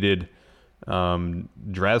defeated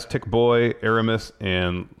Draztik Boy, Aramis,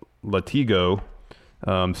 and Latigo.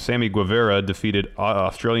 Sammy Guevara defeated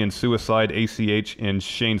Australian Suicide, ACH, and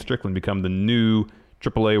Shane Strickland become the new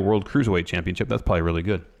AAA World Cruiserweight Championship. That's probably really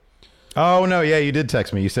good. Oh, no, yeah, you did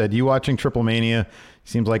text me. You said, you watching Triple Mania,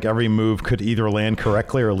 seems like every move could either land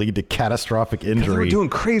correctly or lead to catastrophic injury. They were doing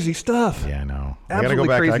crazy stuff. Yeah, I know. Absolutely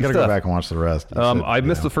I gotta go back and watch the rest. I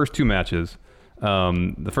missed the first two matches.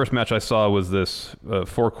 The first match I saw was this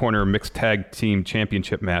four-corner mixed tag team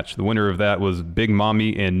championship match. The winner of that was Big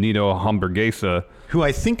Mommy and Nino Hamburguesa, who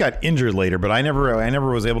I think got injured later, but I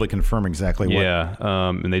never was able to confirm exactly what. Yeah,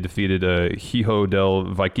 and they defeated Hijo del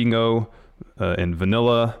Vikingo and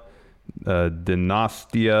Vanilla,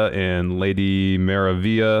 Dynastia and Lady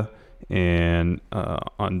Maravilla, and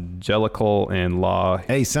Angelical and La.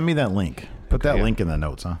 Hey, send me that link. Put that link in the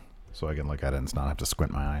notes, huh? So I can look at it and not have to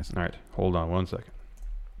squint my eyes. All right, hold on 1 second.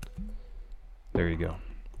 There you go.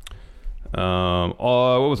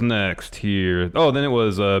 What was next here? Oh, then it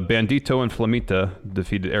was Bandito and Flamita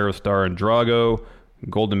defeated Aerostar and Drago,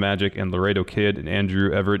 Golden Magic and Laredo Kid, and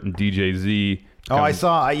Andrew Everett and DJ Z Oh, I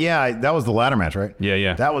saw. That was the ladder match, right?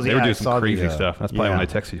 Yeah. That was. They were doing I saw some crazy the, stuff. That's probably when I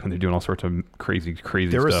texted you when they're doing all sorts of crazy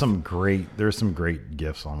There stuff. was some great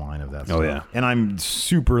gifs online of that stuff. Oh, yeah. And I'm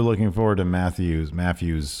super looking forward to Matthews from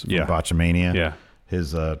Botchamania. Yeah.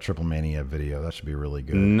 His Triple Mania video. That should be really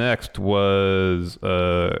good. Next was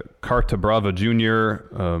Carta Brava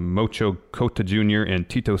Jr., Mocho Cota Jr., and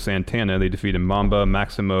Tito Santana. They defeated Mamba,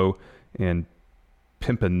 Maximo, and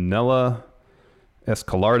Pimpinella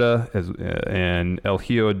Escalarda and El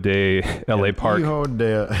Hijo de L.A. Park,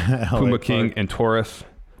 Puma King, and Taurus.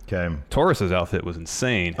 Okay. Taurus's outfit was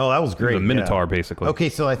insane. Oh, that was great. It was a Minotaur, basically. Okay,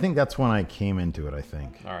 so I think that's when I came into it, I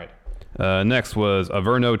think. All right. Next was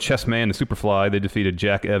Averno, Chessman, and Superfly. They defeated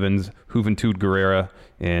Jack Evans, Juventud Guerrera,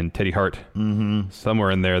 and Teddy Hart. Mm-hmm.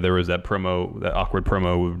 Somewhere in there was that awkward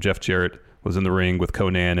promo where Jeff Jarrett was in the ring with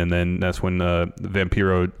Conan, and then that's when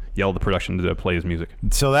Vampiro yelled at the production to play his music.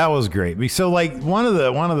 So that was great. So like one of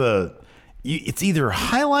the it's either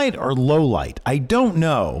highlight or low light, I don't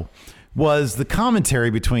know, was the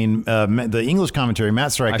commentary between the English commentary,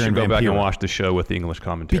 Matt Stryker and Vampiro. I should go back and watch the show with the English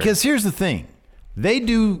commentary. Because here's the thing. They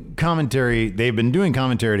do commentary. They've been doing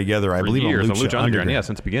commentary together, I believe, years, on Lucha Underground. Yeah,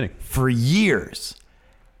 since the beginning. For years.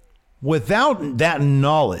 Without that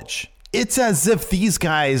knowledge, it's as if these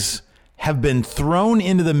guys have been thrown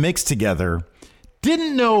into the mix together,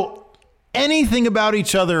 didn't know anything about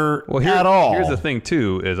each other at all. Here's the thing,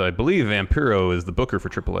 too, is I believe Vampiro is the booker for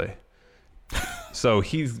AAA. So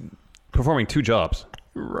he's performing two jobs.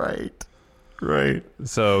 Right.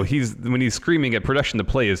 So when he's screaming at production to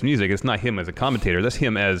play his music, it's not him as a commentator. That's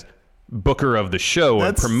him as booker of the show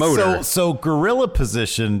and promoter. So gorilla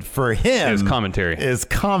position for him is commentary.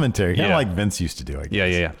 Kind of like Vince used to do, I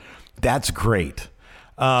guess. Yeah. That's great.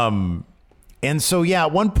 And so,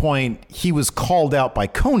 at one point, he was called out by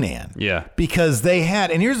Conan. Yeah. Because they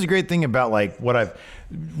had, and here's the great thing about like what I've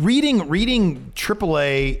reading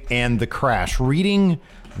AAA and The Crash, reading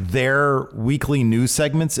their weekly news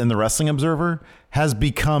segments in the Wrestling Observer has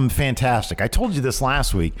become fantastic. I told you this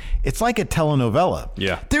last week. It's like a telenovela.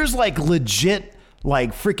 Yeah. There's like legit,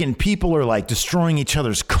 like freaking people are like destroying each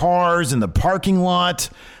other's cars in the parking lot,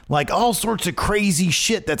 like all sorts of crazy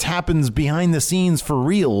shit that happens behind the scenes for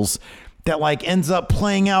reals that like ends up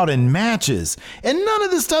playing out in matches. And none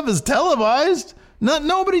of this stuff is televised.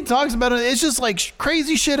 Nobody talks about it. It's just like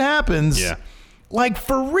crazy shit happens. Yeah. Like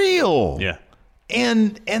for real. Yeah.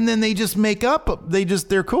 And then they just make up.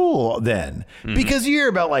 They're cool then. Mm-hmm. Because you hear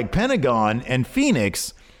about like Pentagon and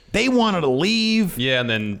Phoenix, they wanted to leave. Yeah, and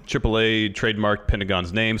then AAA trademarked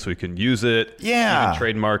Pentagon's name so he can use it. Yeah. He can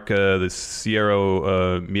trademark the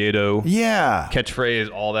Cierro Miedo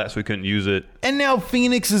catchphrase, all that, so he couldn't use it. And now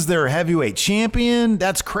Phoenix is their heavyweight champion.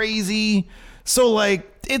 That's crazy. So, like,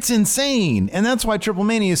 it's insane. And that's why Triple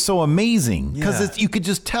Mania is so amazing. Because you could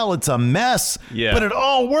just tell it's a mess. Yeah. But it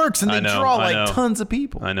all works. And they draw like tons of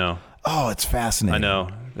people. I know. Oh, it's fascinating. I know.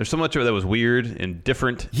 There's so much of it that was weird and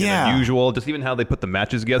different and unusual. Just even how they put the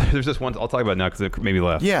matches together. There's just one I'll talk about now because it made me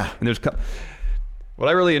laugh. Yeah. And what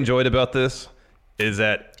I really enjoyed about this is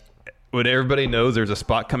that when everybody knows there's a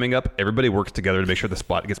spot coming up, everybody works together to make sure the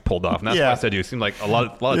spot gets pulled off. And that's why I said to you, it seemed like a lot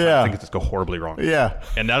of times things just go horribly wrong. Yeah.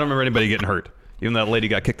 And I don't remember anybody getting hurt. Even that lady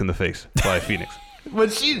got kicked in the face by Phoenix.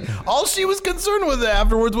 But all she was concerned with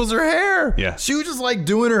afterwards was her hair. Yeah. She was just like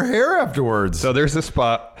doing her hair afterwards. So there's this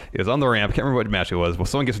spot. It was on the ramp. I can't remember what match it was. Well,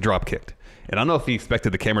 someone gets drop kicked. And I don't know if he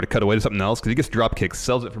expected the camera to cut away to something else because he gets drop kicked,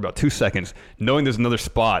 sells it for about 2 seconds. Knowing there's another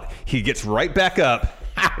spot, he gets right back up,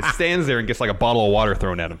 stands there and gets like a bottle of water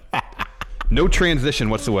thrown at him. No transition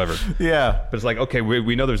whatsoever. Yeah. But it's like, okay,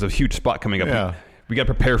 we know there's a huge spot coming up. Yeah. We got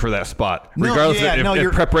to prepare for that spot. Regardless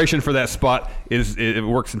if preparation for that spot it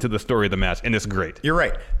works into the story of the match, and it's great. You're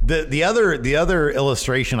right. The other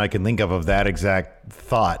illustration I can think of that exact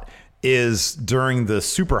thought is during the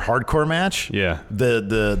super hardcore match. Yeah.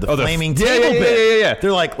 The flaming table bit. Yeah.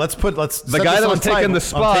 They're like, let's the guy that was taking the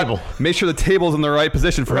spot, make sure the table's in the right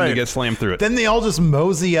position for him to get slammed through it. Then they all just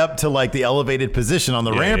mosey up to like the elevated position on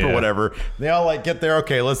the ramp or whatever. They all like get there.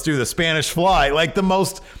 Okay, let's do the Spanish fly. Like the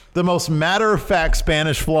most matter-of-fact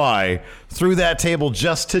Spanish fly through that table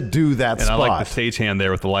just to do that spot. And I like the stagehand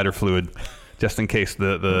there with the lighter fluid, just in case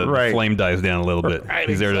the flame dies down a little bit. Right,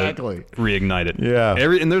 He's there to reignite it. Yeah.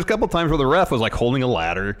 And there's a couple times where the ref was like holding a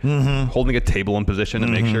ladder, holding a table in position to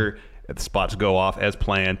make sure that the spots go off as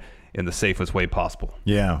planned in the safest way possible.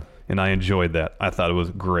 Yeah. And I enjoyed that. I thought it was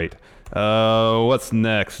great. What's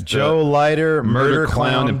next? Joe Leiter, Murder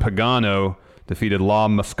Clown, and Pagano defeated La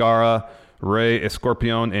Mascara, Rey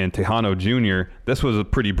Escorpion, and Tejano Jr. This was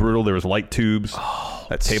pretty brutal. There was light tubes,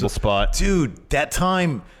 that table spot. Dude, that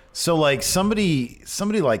time, so like somebody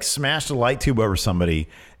like smashed a light tube over somebody,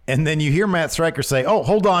 And then you hear Matt Stryker say, "Oh,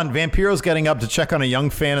 hold on, Vampiro's getting up to check on a young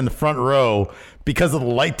fan in the front row because of the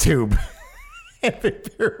light tube." And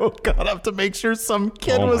Vampiro got up to make sure some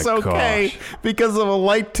kid was okay because of a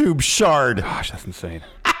light tube shard. Gosh, that's insane.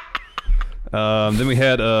 Then we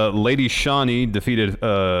had Lady Shani defeated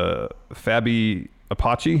Fabi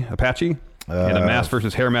Apache in a mask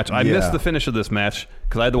versus hair match. I missed the finish of this match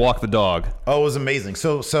because I had to walk the dog. Oh, it was amazing.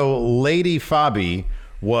 So Lady Fabi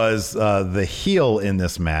was the heel in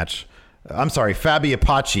this match. I'm sorry, Fabi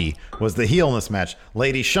Apache was the heel in this match.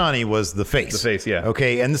 Lady Shani was the face. The face, yeah.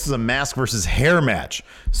 Okay, and this is a mask versus hair match.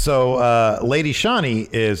 So Lady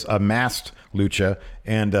Shani is a masked lucha,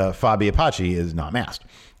 and Fabi Apache is not masked.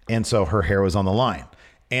 And so her hair was on the line.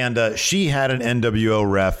 And she had an NWO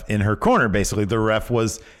ref in her corner, basically. The ref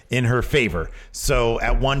was in her favor. So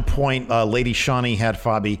at one point, Lady Shani had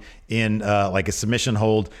Fabi in like a submission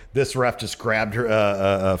hold. This ref just grabbed her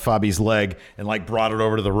Fabi's leg and like brought it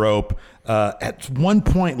over to the rope. At one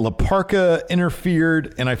point, La Parka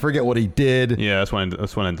interfered, and I forget what he did. Yeah, that's when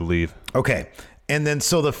I had to leave. Okay. And then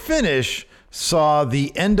so the finish saw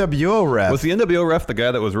the NWO ref. Was the NWO ref the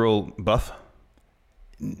guy that was real buff?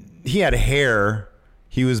 He had hair.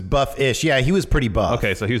 He was buff-ish. Yeah, he was pretty buff.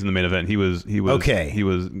 Okay, so he was in the main event. He was okay. He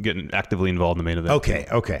was getting actively involved in the main event.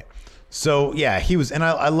 Okay. So yeah, he was, and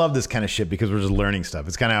I love this kind of shit because we're just learning stuff.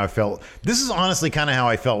 It's kind of how I felt. This is honestly kind of how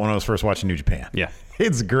I felt when I was first watching New Japan. Yeah,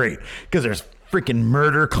 it's great because there's freaking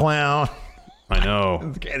Murder Clown. I know.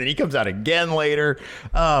 And then he comes out again later.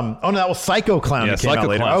 Oh no, that was Psycho Clown. Yeah, that came Psycho out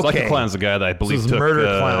later. Clown. Okay. Psycho Clown's the guy that I believe took Murder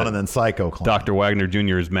Clown and then Psycho Clown. Dr. Wagner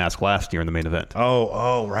Jr.'s mask last year in the main event.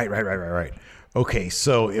 Oh, right. Okay,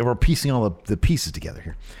 so we're piecing all the pieces together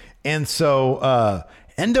here. And so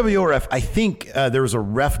NWO ref, I think there was a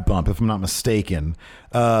ref bump, if I'm not mistaken.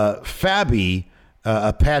 Fabi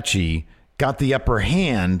Apache got the upper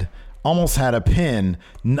hand, almost had a pin.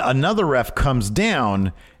 Another ref comes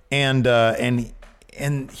down, and the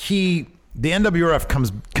NWO ref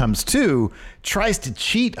comes to, tries to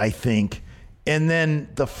cheat, I think, and then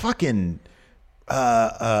the fucking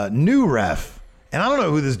new ref. And I don't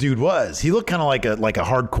know who this dude was. He looked kind of like a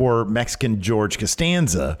hardcore Mexican George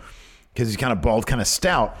Costanza because he's kind of bald, kind of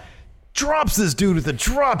stout. Drops this dude with a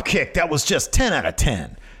drop kick that was just 10 out of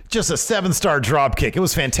 10. Just a 7-star drop kick. It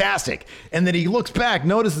was fantastic. And then he looks back,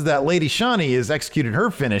 notices that Lady Shani has executed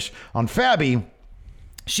her finish on Fabi.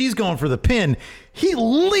 She's going for the pin. He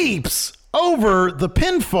leaps over the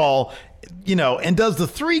pinfall, and does the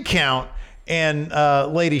 3 count, and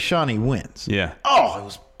Lady Shani wins. Yeah. Oh, it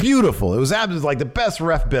was beautiful. It was absolutely like the best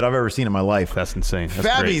ref bit I've ever seen in my life. That's insane. That's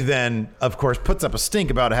Fabi great. then, of course, puts up a stink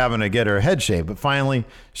about having to get her head shaved, but finally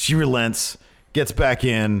she relents, gets back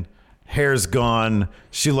in, hair's gone.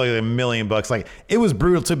 She looked like $1 million. Like, it was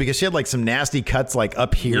brutal too because she had like some nasty cuts like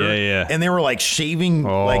up here. Yeah. And they were like shaving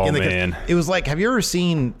like in the man. It was like, have you ever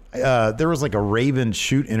seen there was like a Raven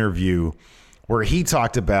Shoot interview where he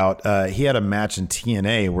talked about he had a match in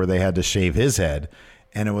TNA where they had to shave his head,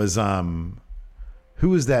 and it was who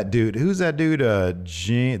was that dude? Who's that dude?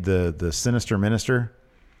 The Sinister Minister?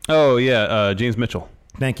 Oh, yeah. James Mitchell.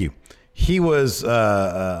 Thank you. He was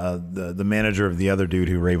the manager of the other dude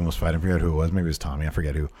who Raven was fighting. I forget who it was. Maybe it was Tommy. I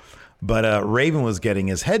forget who. But Raven was getting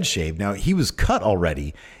his head shaved. Now, he was cut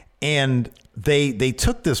already. And they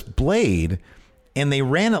took this blade and they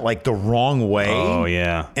ran it like the wrong way. Oh,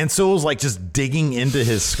 yeah. And so it was like just digging into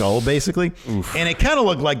his skull, basically. Oof. And it kind of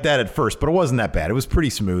looked like that at first, but it wasn't that bad. It was pretty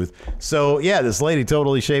smooth. So, yeah, this lady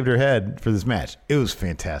totally shaved her head for this match. It was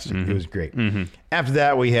fantastic. Mm-hmm. It was great. Mm-hmm. After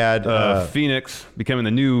that, we had Phoenix becoming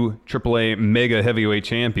the new AAA Mega Heavyweight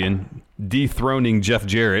Champion, dethroning Jeff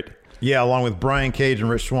Jarrett. Yeah, along with Brian Cage and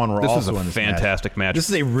Rich Swann were also in this fantastic match. This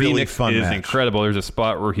is a really Phoenix fun match. It is incredible. There's a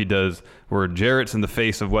spot where Jarrett's in the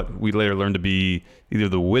face of what we later learned to be either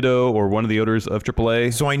the widow or one of the owners of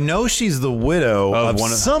AAA. So I know she's the widow of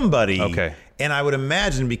somebody. Okay. And I would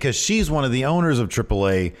imagine because she's one of the owners of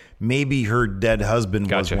AAA, maybe her dead husband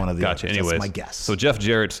was one of the owners. Anyways, that's my guess. So Jeff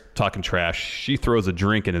Jarrett's talking trash. She throws a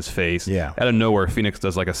drink in his face. Yeah. Out of nowhere, Phoenix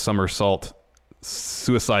does like a somersault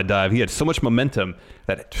suicide dive. He had so much momentum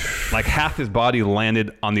that like half his body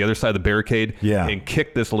landed on the other side of the barricade and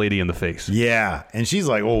kicked this lady in the face. Yeah. And she's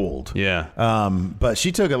like old. Yeah. But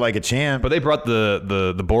she took it like a champ. But they brought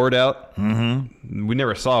the board out. Mm-hmm. We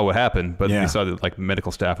never saw what happened, but we saw that like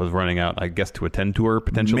medical staff was running out, I guess, to attend to her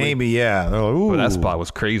potentially. Maybe, yeah. But that spot was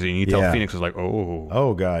crazy. And you tell Phoenix was like,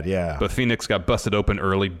 oh God, yeah. But Phoenix got busted open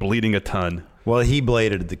early, bleeding a ton. Well, he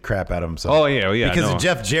bladed the crap out of himself. Oh, yeah. Because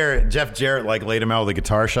Jeff Jarrett like laid him out with a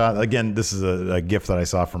guitar shot. Again, this is a gift that I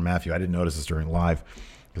saw from Matthew. I didn't notice this during live.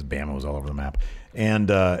 because Bama was all over the map. And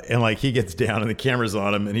like he gets down and the camera's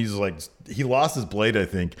on him and he's like, he lost his blade, I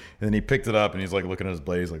think. And then he picked it up and he's like looking at his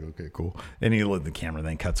blade. He's like, okay, cool. And the camera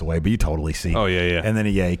then cuts away, but you totally see. Oh, yeah. And then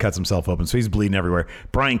he cuts himself open. So he's bleeding everywhere.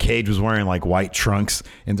 Brian Cage was wearing like white trunks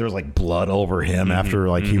and there was like blood over him after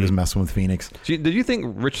like he was messing with Phoenix. Did you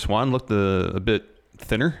think Rich Swann looked a bit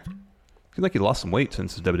thinner? I feel like he lost some weight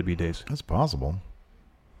since his WWE days. That's possible.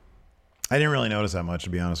 I didn't really notice that much, to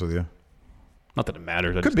be honest with you. Not that it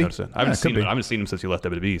matters. I Could just be. noticed it. I haven't seen him since he left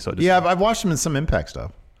WWE. So I've watched him in some Impact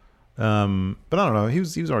stuff. But I don't know. He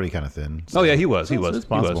was already kind of thin. So. Oh yeah, he was. It's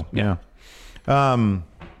possible. He was. Yeah.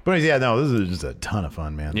 But yeah, no, this is just a ton of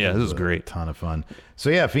fun, man. Yeah, this is great. Ton of fun. So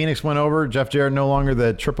yeah, Phoenix went over. Jeff Jarrett no longer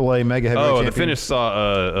the AAA mega heavyweight champion. The finish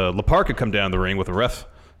saw La Parka come down the ring with a ref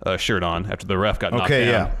shirt on after the ref got knocked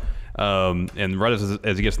down. Yeah. And right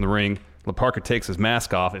as he gets in the ring, La Parka takes his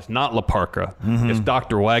mask off. It's not La Parka. It's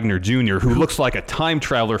Dr. Wagner Jr., who looks like a time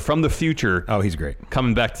traveler from the future. Oh, he's great.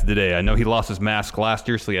 Coming back to today. I know he lost his mask last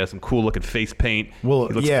year, so he has some cool-looking face paint. Well,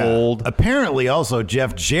 he looks old. Apparently, also,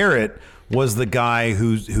 Jeff Jarrett was the guy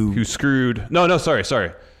who screwed... No, sorry.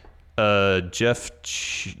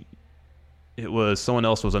 It was someone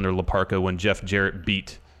else was under La Parka when Jeff Jarrett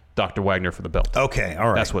beat Dr. Wagner for the belt. Okay, all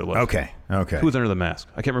right. That's what it was. Okay. Who was under the mask?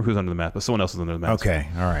 I can't remember who was under the mask, but someone else was under the mask. Okay,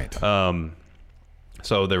 all right.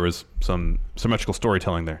 So there was some symmetrical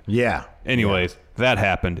storytelling there. Yeah. Anyways, that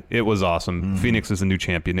happened. It was awesome. Phoenix is the new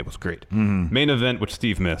champion. It was great. Main event, which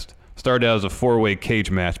Steve missed, started out as a 4-way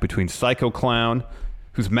cage match between Psycho Clown,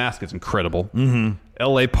 whose mask is incredible,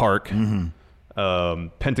 L.A. Park,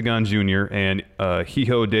 Pentagon Jr., and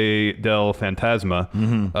Hijo del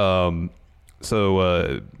Fantasma.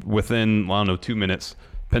 So within, 2 minutes,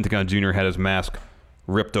 Pentagon Jr. had his mask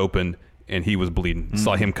ripped open and he was bleeding.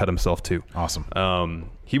 Saw him cut himself too. Awesome.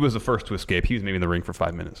 He was the first to escape. He was maybe in the ring for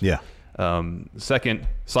 5 minutes. Yeah. Second,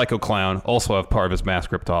 Psycho Clown also have part of his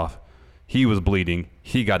mask ripped off. He was bleeding.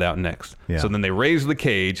 He got out next. Yeah. So then they raised the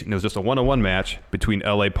cage and it was just a 1-on-1 match between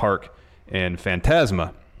L.A. Park and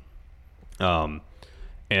Phantasma.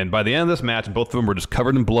 And by the end of this match, both of them were just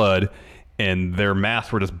covered in blood and their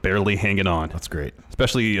masks were just barely hanging on. That's great.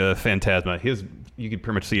 Especially Phantasma. You could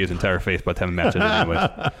pretty much see his entire face by the time the match ended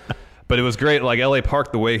anyways. But it was great. Like L.A.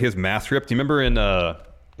 Park, the way his mask ripped. Do you remember in the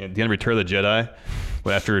end of Return of the Jedi,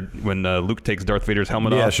 when Luke takes Darth Vader's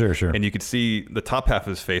helmet off? Yeah, sure. And you could see the top half of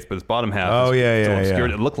his face, but his bottom half still obscured.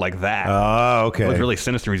 Yeah. It looked like that. Oh, okay. It was really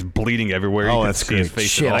sinister. He's bleeding everywhere. Oh, you that's could see great. his face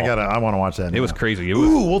Shit, at all. I want to watch that now. It was crazy.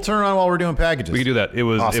 We'll turn around while we're doing packages. We could do that. It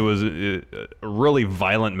was Awesome. It was a really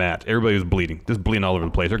violent match. Everybody was bleeding. Just bleeding all over the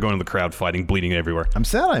place. They're going to the crowd fighting, bleeding everywhere. I'm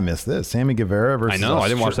sad I missed this. Sammy Guevara versus... I know. I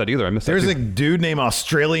didn't watch that either. I missed There's that a dude named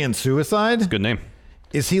Australian Suicide. Good name.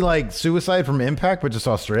 Is he like Suicide from Impact, but just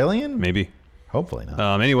Australian? Maybe. Hopefully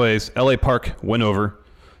not. Anyways, L.A. Park went over,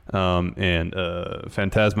 and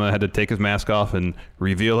Phantasma had to take his mask off and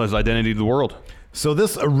reveal his identity to the world. So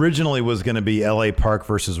this originally was going to be L.A. Park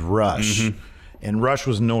versus Rush, and Rush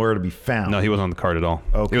was nowhere to be found. No, he wasn't on the card at all.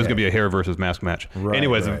 Okay. It was going to be a hair versus mask match. Right,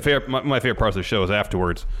 Anyways, right. My favorite parts of the show is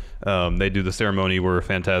afterwards. They do the ceremony where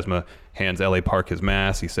Phantasma hands L.A. Park his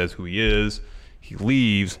mask. He says who he is. He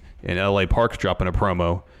leaves, and L.A. Park's dropping a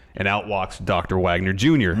promo. And out walks Dr. Wagner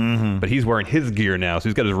Jr. But he's wearing his gear now. So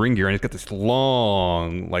he's got his ring gear, and he's got this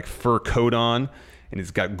long, like, fur coat on. And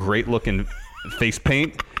he's got great-looking face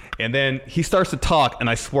paint. And then he starts to talk, and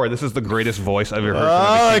I swear, this is the greatest voice I've ever heard.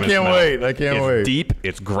 I can't wait. I can't wait. It's deep.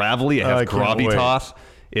 It's gravelly. It has gravitas.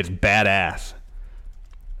 It's badass.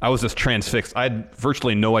 I was just transfixed. I had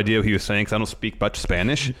virtually no idea what he was saying because I don't speak much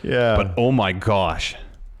Spanish. Yeah. But, oh, my gosh.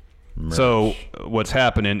 So what's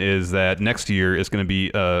happening is that next year is going to be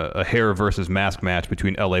a hair versus mask match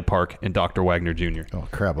between L.A. Park and Dr. Wagner Jr. Oh,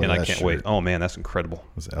 crap. And I can't wait. Oh, man, that's incredible.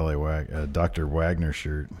 This Dr. Wagner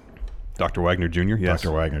shirt. Dr. Wagner Jr.? Yes.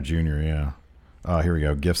 Dr. Wagner Jr., yeah. Oh, here we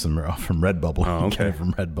go. Gifts from Redbubble. Oh, okay.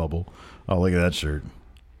 From Redbubble. Oh, look at that shirt.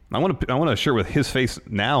 I want a shirt with his face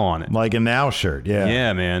now on it. Like a now shirt, yeah.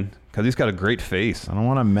 Yeah, man. Because he's got a great face. I don't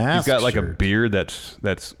want a mask He's got like shirt. a beard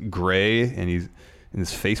that's gray, and he's... And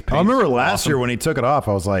his face paint. I remember last year when he took it off,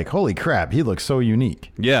 I was like, holy crap, he looks so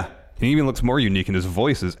unique. Yeah. He even looks more unique, and his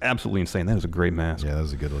voice is absolutely insane. That is a great mask. Yeah, that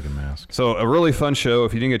was a good-looking mask. So a really fun show.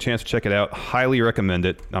 If you didn't get a chance to check it out, highly recommend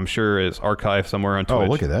it. I'm sure it's archived somewhere on Twitch. Oh,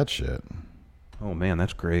 look at that shit. Oh, man,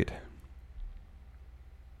 that's great.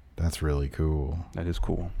 That's really cool. That is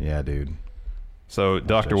cool. Yeah, dude. So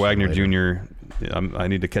Dr. Wagner Jr., I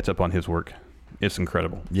need to catch up on his work. It's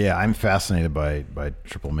incredible. Yeah, I'm fascinated by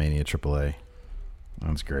Triple Mania, AAA.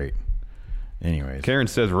 That's great. Anyways. Karen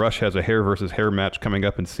says Rush has a hair versus hair match coming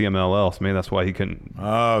up in CMLL, so maybe that's why he couldn't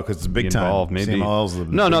because it's big be involved. time. Maybe. CMLL's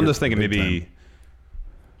No, I'm just thinking maybe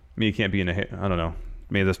Me can't be in a. I don't know.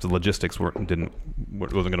 Maybe that's the logistics wasn't going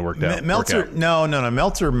to work out. Meltzer, no.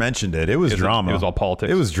 Meltzer mentioned it. It was drama. It was all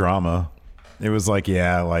politics. It was drama. It was like,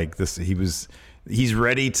 yeah, like this. He's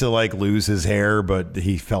ready to like lose his hair, but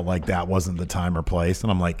he felt like that wasn't the time or place.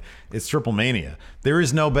 And I'm like, it's Triple Mania. There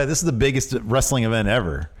is no bet. This is the biggest wrestling event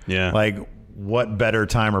ever. Yeah. Like, what better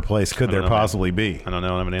time or place could there possibly be? I don't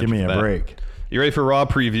know. I'm an Give me a break. You ready for Raw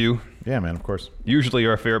preview? Yeah, man. Of course. Usually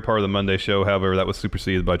our favorite part of the Monday show. However, that was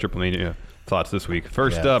superseded by Triple Mania thoughts this week.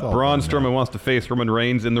 First up, Braun Strowman wants to face Roman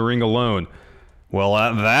Reigns in the ring alone. Well,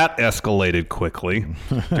 that escalated quickly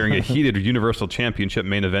during a heated Universal Championship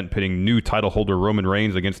main event pitting new title holder Roman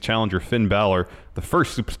Reigns against challenger Finn Balor, the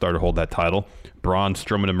first superstar to hold that title. Braun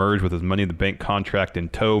Strowman emerged with his Money in the Bank contract in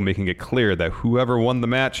tow, making it clear that whoever won the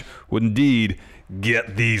match would indeed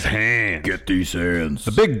get these hands. Get these hands.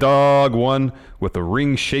 The big dog won with a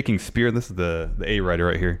ring-shaking spear. This is the A-Rider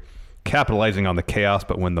right here. Capitalizing on the chaos,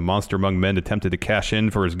 but when the Monster Among Men attempted to cash in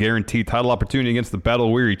for his guaranteed title opportunity against the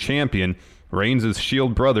battle-weary champion, Reigns'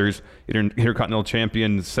 Shield brothers, Intercontinental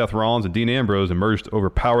Champion Seth Rollins and Dean Ambrose, emerged to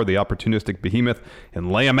overpower the opportunistic behemoth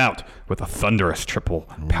and lay him out with a thunderous triple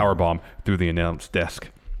powerbomb through the announce desk.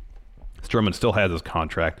 Strowman still has his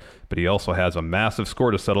contract, but he also has a massive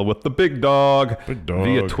score to settle with the big dog.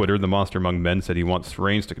 Via Twitter, the Monster Among Men said he wants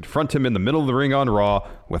Reigns to confront him in the middle of the ring on Raw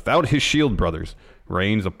without his Shield brothers.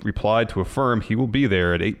 Reigns replied to affirm he will be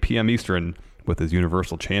there at 8 p.m. Eastern with his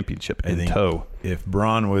Universal Championship in tow. If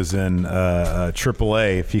Braun was in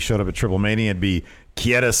AAA, if he showed up at Triple Mania, it'd be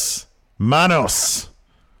Quieres Manos.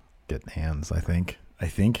 Get hands, I think.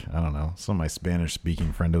 I don't know. Some of my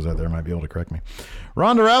Spanish-speaking friendos out there might be able to correct me.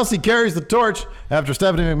 Ronda Rousey carries the torch after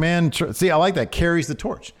Stephanie McMahon. See, I like that. Carries the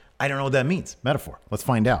torch. I don't know what that means. Metaphor. Let's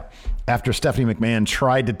find out. After Stephanie McMahon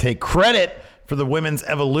tried to take credit for the women's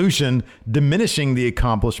evolution, diminishing the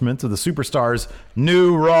accomplishments of the superstars,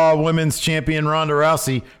 new Raw Women's Champion Ronda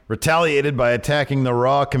Rousey retaliated by attacking the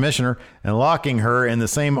Raw commissioner and locking her in the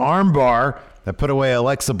same armbar that put away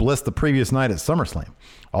Alexa Bliss the previous night at SummerSlam.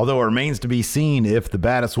 Although it remains to be seen if the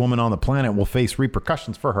baddest woman on the planet will face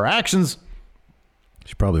repercussions for her actions.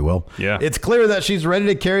 She probably will. Yeah. It's clear that she's ready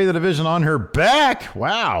to carry the division on her back.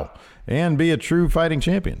 Wow. And be a true fighting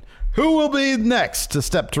champion. Who will be next to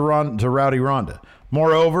step to Rowdy Ronda?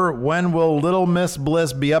 Moreover, when will Little Miss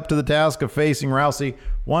Bliss be up to the task of facing Rousey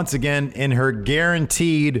once again in her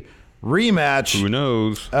guaranteed rematch? Who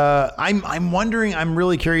knows? I'm wondering. I'm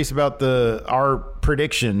really curious about our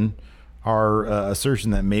prediction, our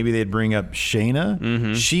assertion that maybe they'd bring up Shayna.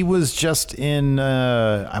 Mm-hmm. She was just in.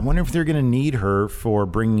 I wonder if they're going to need her for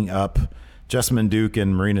bringing up Jessamine Duke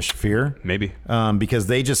and Marina Shafir. Maybe. Because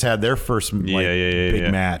they just had their first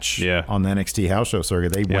big match on the NXT house show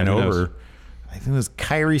circuit. They went over. I think it was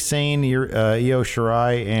Kairi Sane, Io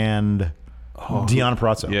Shirai, and Deonna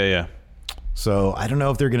Purrazzo. Yeah. So I don't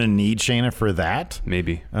know if they're going to need Shayna for that.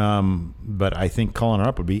 Maybe. But I think calling her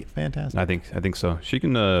up would be fantastic. I think so. She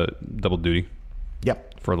can double duty. Yep.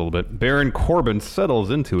 For a little bit. Baron Corbin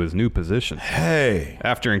settles into his new position. Hey.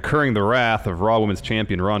 After incurring the wrath of Raw Women's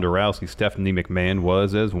Champion Ronda Rousey, Stephanie McMahon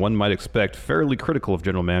was, as one might expect, fairly critical of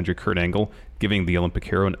General Manager Kurt Angle, giving the Olympic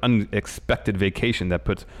hero an unexpected vacation that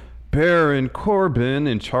puts Baron Corbin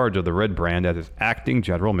in charge of the Red Brand as his acting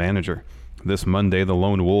general manager. This Monday, the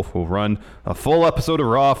Lone Wolf will run a full episode of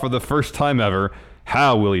Raw for the first time ever.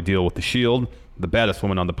 How will he deal with the Shield, the baddest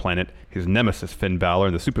woman on the planet, his nemesis Finn Balor,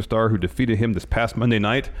 and the superstar who defeated him this past Monday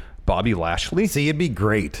night, Bobby Lashley? See, it'd be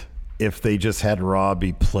great if they just had Raw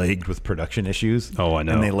be plagued with production issues. Oh, I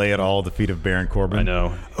know. And they lay it all at the feet of Baron Corbin. I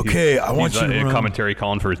know. Okay, I want you to run. run. Commentary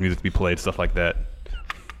calling for his music to be played, stuff like that.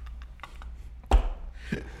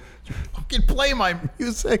 Fucking play my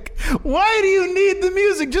music. Why do you need the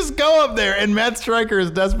music? Just go up there. And Matt Stryker is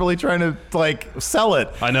desperately trying to sell it.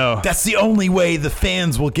 I know. That's the only way the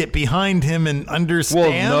fans will get behind him and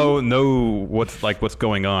understand. Well, know what's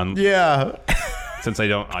going on. Yeah. Since I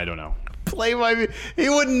don't know. Play my. He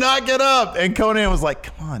would not get up, and Conan was like,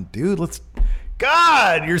 "Come on, dude, let's."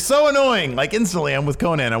 God, you're so annoying. Like instantly, I'm with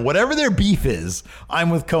Conan, and whatever their beef is, I'm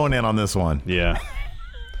with Conan on this one. Yeah.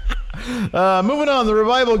 Moving on, the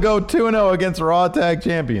Revival go 2-0 against Raw Tag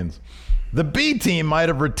Champions. The B team might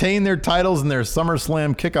have retained their titles in their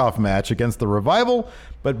SummerSlam kickoff match against the Revival,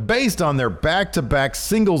 but based on their back-to-back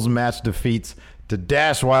singles match defeats to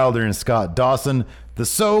Dash Wilder and Scott Dawson, the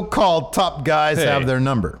so-called top guys have their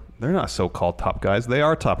number. They're not so-called top guys. They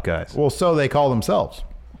are top guys. Well, so they call themselves.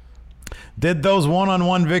 Did those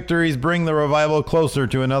one-on-one victories bring the Revival closer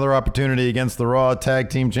to another opportunity against the Raw Tag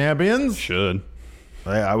Team Champions? Should.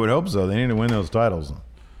 I would hope so. They need to win those titles.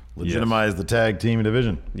 Legitimize the tag team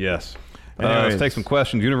division. Yes. Let's take some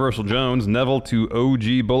questions. Universal Jones, Neville to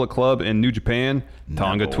OG Bullet Club in New Japan.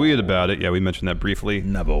 Tonga tweeted about it. Yeah, we mentioned that briefly.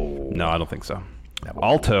 Neville. No, I don't think so.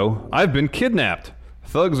 Alto, I've been kidnapped.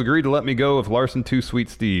 Thugs agreed to let me go if Larson too sweet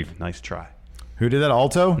Steve. Nice try. Who did that?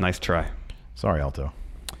 Alto? Nice try. Sorry, Alto.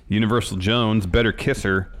 Universal Jones, better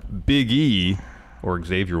kisser, Big E or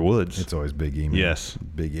Xavier Woods. It's always Big E, man. Yes.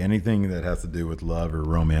 Big E. Anything that has to do with love or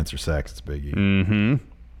romance or sex, it's Big E. Mm-hmm.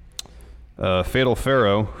 Fatal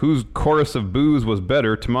Pharaoh, whose chorus of boos was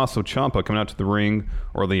better, Tommaso Ciampa coming out to the ring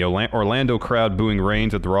or the Orlando crowd booing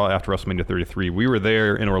Reigns at the Raw after WrestleMania 33? We were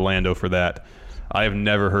there in Orlando for that. I have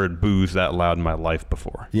never heard boos that loud in my life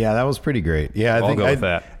before. Yeah, that was pretty great. Yeah, I'll go with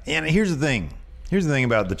that. And here's the thing. Here's the thing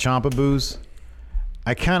about the Ciampa boos.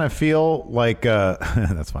 I kind of feel like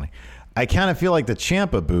that's funny. I kind of feel like the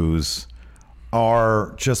Ciampa boos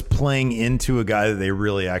are just playing into a guy that they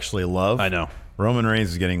really actually love. I know. Roman Reigns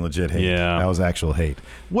is getting legit hate. Yeah. That was actual hate.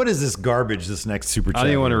 What is this garbage, this next super chat? I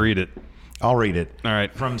don't even want to read it. I'll read it. All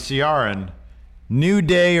right. From Ciaran, New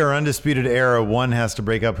Day or Undisputed Era, one has to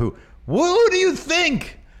break up who? Who do you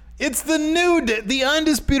think? It's the New Day. The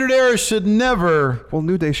Undisputed Era should never. Well,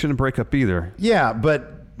 New Day shouldn't break up either. Yeah,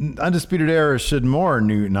 but Undisputed Era should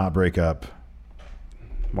not break up.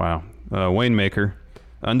 Wow. Wayne Maker,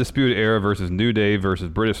 Undisputed Era versus New Day versus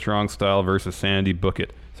British Strong Style versus Sandy. Book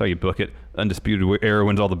it. That's how you book it. Undisputed Era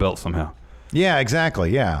wins all the belts somehow. Yeah,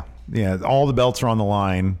 exactly. Yeah. All the belts are on the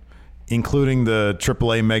line, including the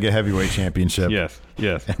AAA Mega Heavyweight Championship. Yes.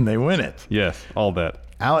 And they win it. Yes, all that.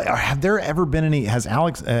 Have there ever been any? Has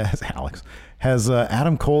Adam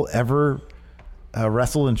Cole ever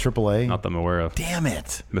wrestled in AAA? Not that I'm aware of. Damn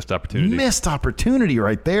it! Missed opportunity. Missed opportunity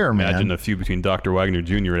right there, man. Imagine a feud between Dr. Wagner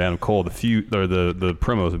Jr. and Adam Cole. The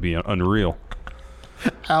promos would be unreal.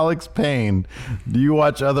 Alex Payne, do you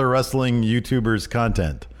watch other wrestling YouTubers'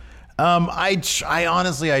 content? I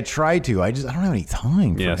honestly try to. I don't have any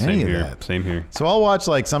time for any of that. Same here. So I'll watch,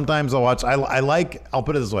 sometimes I'll watch. I'll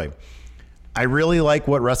put it this way. I really like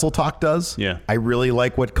what Wrestle Talk does. Yeah. I really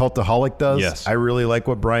like what Cultaholic does. Yes. I really like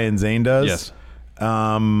what Brian Zane does. Yes.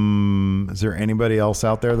 Is there anybody else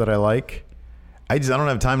out there that I like? I don't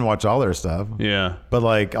have time to watch all their stuff. Yeah. But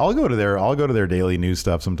I'll go to their daily news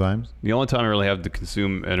stuff sometimes. The only time I really have to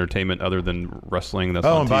consume entertainment other than wrestling that's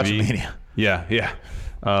on and TV. Botchamania. Yeah.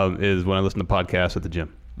 Is when I listen to podcasts at the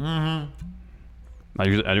gym. Mm-hmm.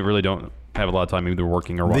 I really don't have a lot of time either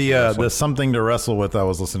working or watching. The Something to Wrestle With I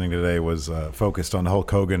was listening today was focused on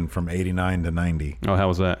Hulk Hogan from 89 to 90. Oh, how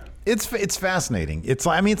was that? It's fascinating. It's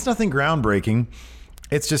nothing groundbreaking.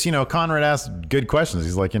 It's just, Conrad asked good questions.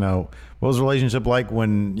 He's like, what was the relationship like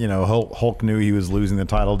when, Hulk knew he was losing the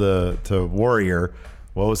title to Warrior?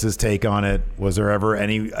 What was his take on it? Was there ever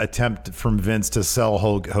any attempt from Vince to sell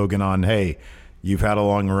Hulk Hogan on, hey, you've had a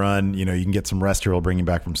long run, you can get some rest here, we'll bring you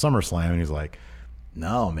back from SummerSlam? And he's like,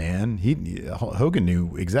 no, man. Hogan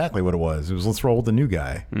knew exactly what it was. It was, let's roll with the new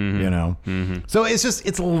guy, Mm-hmm. So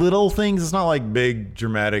it's little things. It's not like big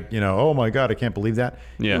dramatic, oh my God, I can't believe that.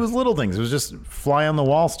 Yeah. It was little things. It was just fly on the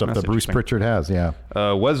wall stuff that Bruce Pritchard has. Yeah.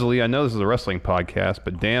 Wesley, I know this is a wrestling podcast,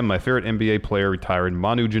 but damn, my favorite NBA player retired,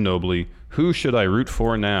 Manu Ginobili. Who should I root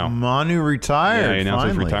for now? Manu retired. Yeah, he announced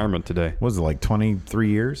his finally. retirement today. Was it 23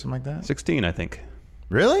 years, something like that? 16, I think.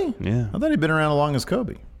 Really? Yeah. I thought he'd been around as long as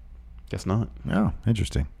Kobe. Guess not. Oh,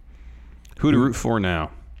 interesting. Who to root for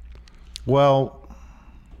now? Well,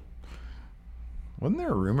 wasn't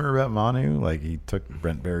there a rumor about Manu? Like he took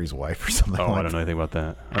Brent Barry's wife or something? I don't know anything about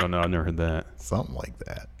that. I don't know. I've never heard that. Something like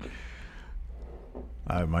that.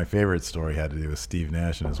 My favorite story had to do with Steve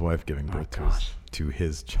Nash and his wife giving birth to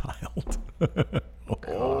his child.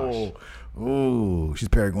 Oh, she's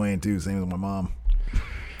Paraguayan too, same as my mom.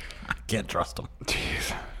 I can't trust him.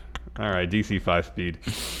 Jeez. All right, DC 5-Speed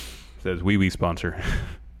says wee sponsor.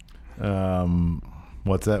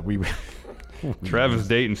 What's that? Travis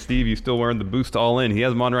Date and Steve, you still wearing the Boost All In? He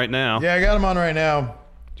has them on right now. Yeah, I got him on right now.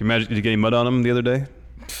 Did you get any mud on him the other day?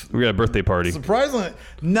 We got a birthday party. Surprisingly,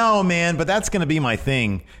 no, man. But that's gonna be my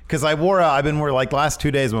thing because I've been wearing last 2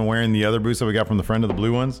 days. I've been wearing the other boots that we got from the friend of the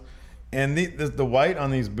blue ones, and the white on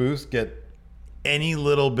these boots get any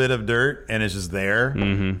little bit of dirt and it's just there.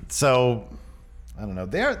 Mm-hmm. So I don't know.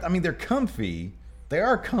 They're comfy. They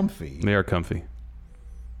are comfy. They are comfy.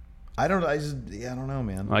 I don't know,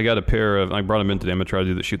 man. I got a pair of. I brought them in today. I'm gonna try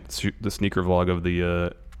to do shoot the sneaker vlog of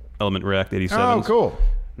the Element React 87s. Oh, cool.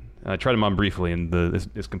 I tried them on briefly, and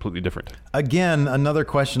it's completely different. Again, another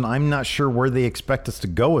question. I'm not sure where they expect us to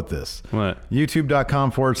go with this. What?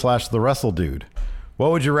 YouTube.com/The Wrestle Dude.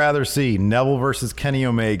 What would you rather see? Neville versus Kenny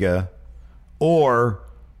Omega, or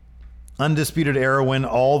Undisputed Era win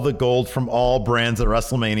all the gold from all brands at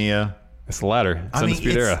WrestleMania, It's the latter. It's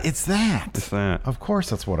Undisputed Era. It's that. It's that. Of course,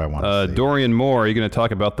 that's what I want to see. Dorian Moore, are you going to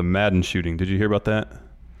talk about the Madden shooting? Did you hear about that?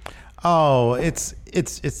 Oh, it's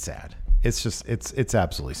sad. It's just it's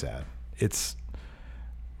absolutely sad.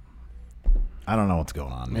 I don't know what's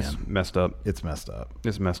going on, man. It's messed up. It's messed up.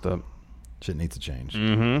 It's messed up. Shit needs to change.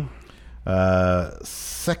 Mm-hmm.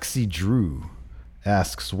 Sexy Drew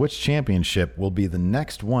asks, which championship will be the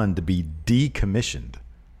next one to be decommissioned?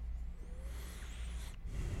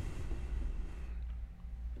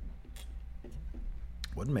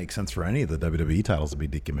 Wouldn't make sense for any of the WWE titles to be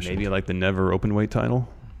decommissioned. Maybe like the Never Openweight title.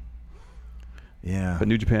 Yeah. But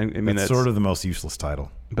New Japan, I mean, that's sort of the most useless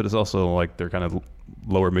title. But it's also like they're kind of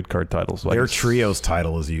lower mid-card titles. Their trios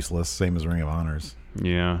title is useless, same as Ring of Honors.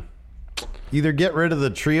 Yeah. Either get rid of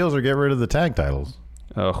the trios or get rid of the tag titles.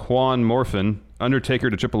 Juan Morfin,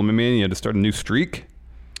 Undertaker to Triple Mania to start a new streak.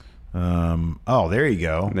 Oh, there you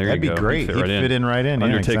go. That'd be great. He'd fit in right in.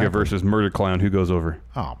 Undertaker exactly. versus Murder Clown. Who goes over?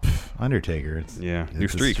 Oh, Undertaker. New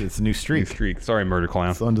streak. It's a new streak. New streak. Sorry, Murder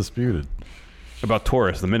Clown. It's undisputed. About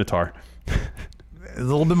Taurus, the Minotaur. A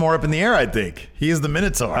little bit more up in the air, I think. He is the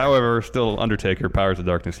Minotaur. Juhowever, still Undertaker, Powers of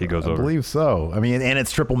Darkness, he goes over. I believe so. I mean, and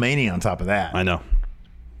it's Triple Mania on top of that. I know.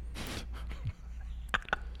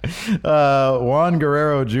 Juan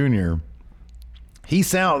Guerrero Jr.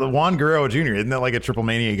 Juan Guerrero Jr., isn't that like a Triple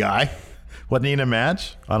Mania guy? Wasn't he in a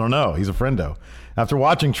match? I don't know. He's a friendo. After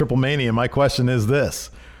watching Triple Mania, my question is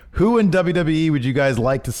this. Who in WWE would you guys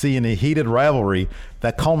like to see in a heated rivalry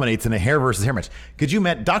that culminates in a hair versus hair match? Could you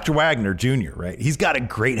met Dr. Wagner Jr., right? He's got a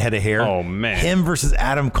great head of hair. Oh, man. Him versus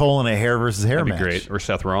Adam Cole in a hair versus hair match. That'd be great. Or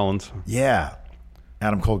Seth Rollins. Yeah.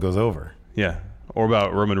 Adam Cole goes over. Yeah. Or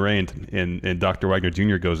about Roman Reigns and Dr. Wagner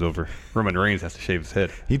Jr. goes over. Roman Reigns has to shave his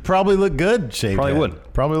head. He'd probably look good shaved Probably head.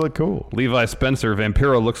 would. Probably look cool. Levi Spencer,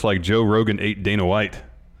 Vampiro looks like Joe Rogan ate Dana White.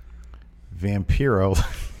 Vampiro.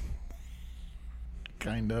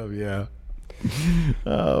 Kind of, yeah.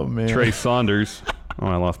 Oh, man. Trey Saunders. Oh,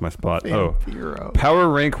 I lost my spot. Vampiro. Oh. Power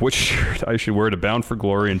rank which shirt I should wear to Bound for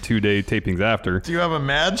Glory in 2-day tapings after. Do you have a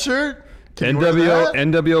Mad shirt? Can you wear that?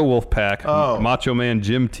 NWO Wolfpack, Oh. Macho Man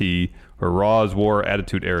Jim T, or Raw's War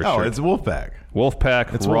Attitude Era Oh, shirt. it's Wolfpack.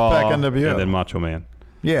 Wolfpack, It's Raw, Wolfpack NWO. and then Macho Man.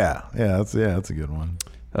 Yeah, that's a good one.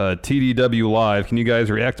 TDW Live. Can you guys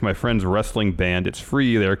react to my friend's wrestling band? It's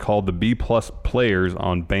free. They're called the B Plus Players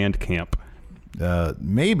on Bandcamp.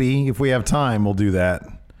 Maybe if we have time, we'll do that.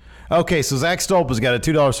 Okay, so Zach Stolp has got a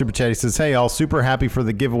 $2 super chat. He says, "Hey, all, super happy for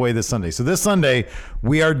the giveaway this Sunday." So this Sunday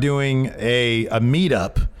we are doing a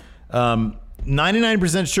meetup.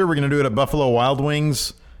 99% sure we're going to do it at Buffalo Wild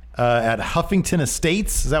Wings at Huffington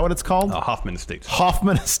Estates. Is that what it's called? Hoffman Estates.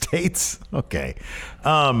 Hoffman Estates. Okay.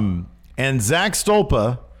 And Zach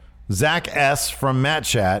Stolpa, Zach S. from Matt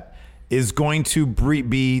Chat, is going to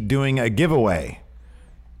be doing a giveaway.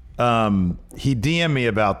 He DM'd me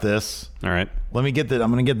about this. All right. I'm going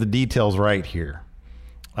to get the details right here.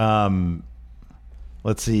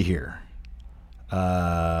 Let's see here.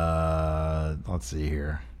 Hold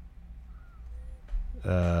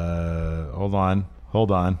on.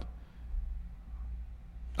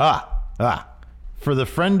 For the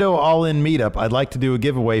Friendo All-In meetup, I'd like to do a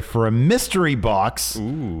giveaway for a mystery box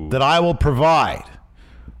that I will provide.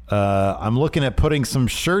 I'm looking at putting some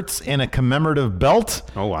shirts and a commemorative belt.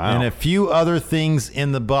 Oh, wow. And a few other things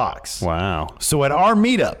in the box. Wow. So at our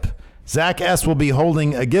meetup, Zach S. will be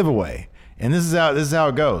holding a giveaway. And this is how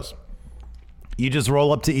it goes. You just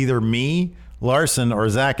roll up to either me, Larson, or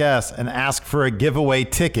Zach S. and ask for a giveaway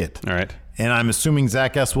ticket. All right. And I'm assuming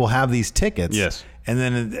Zach S. will have these tickets. Yes. And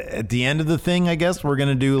then at the end of the thing, I guess we're going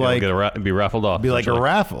to do be raffled off. be like a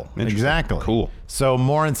raffle. Interesting. Exactly. Cool. So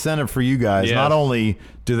more incentive for you guys. Yes. Not only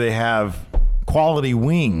do they have quality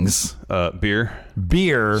wings, Beer.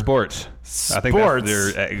 sports. I think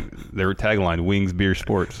that's their tagline, Wings, Beer,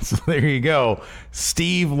 Sports. So there you go.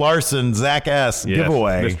 Steve Larson, Zach S. Yes,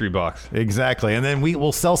 giveaway. mystery box. Exactly. And then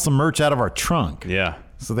we'll sell some merch out of our trunk. Yeah.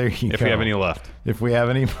 So there you go. If we have any left. If we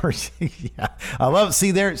have any merch. Yeah. I love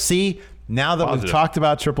now that Positive. we've talked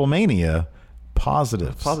about Triple Mania,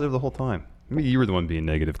 positives. Positive the whole time. Maybe you were the one being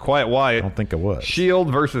negative. Quiet Wyatt. I don't think I was.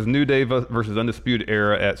 Shield versus New Day versus Undisputed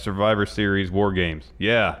Era at Survivor Series War Games.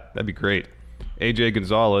 Yeah, that'd be great. AJ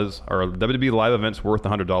Gonzalez, are WWE live events worth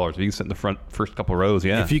 $100? If you can sit in the front first couple rows,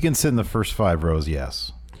 yeah. If you can sit in the first 5 rows,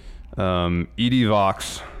 yes. Edie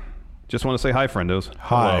Vox. Just want to say hi, friendos.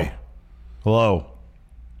 Hi. Hello.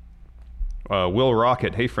 Will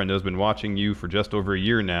Rocket. Hey, friendos. Been watching you for just over a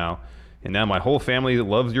year now. And now my whole family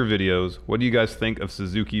loves your videos. What do you guys think of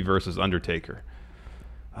Suzuki versus Undertaker?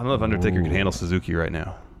 I don't know if Undertaker can handle Suzuki right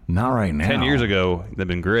now. Not right now. 10 years ago, they've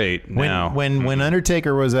been great. Now, When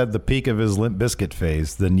Undertaker was at the peak of his Limp Bizkit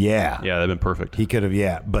phase, then yeah, they've been perfect. he could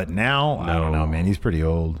have, But now, I don't know, man. He's pretty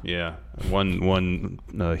old. Yeah, one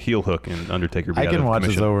heel hook and Undertaker. I can watch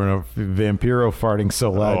this over and over. Vampiro farting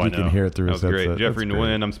so loud you can hear it through his headset. Great. Jeffrey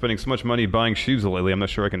Nguyen, I'm spending so much money buying shoes lately. I'm not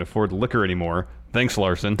sure I can afford liquor anymore. Thanks,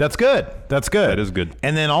 Larson. That's good. That is good.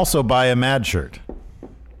 And then also buy a Mad shirt.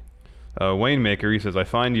 Wayne Maker, he says, I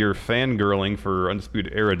find your fangirling for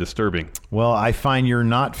Undisputed Era disturbing. Well, I find you're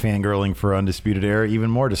not fangirling for Undisputed Era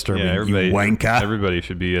even more disturbing, you wanker. Everybody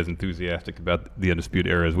should be as enthusiastic about the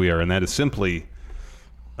Undisputed Era as we are, and that is simply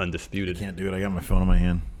undisputed. I can't do it. I got my phone in my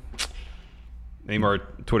hand. Name our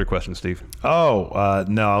Twitter question, Steve. Oh,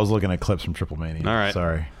 no, I was looking at clips from Triple Mania. All right.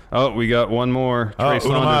 Sorry. Oh, we got one more. Oh, Trey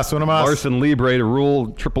una mas. Larson Libre to rule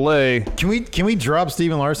AAA. Can we drop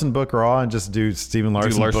Steven Larson book Raw and just do Steven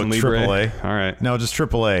Larson book AAA? All right. No, just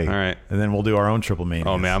AAA. All right. And then we'll do our own Triple Mania.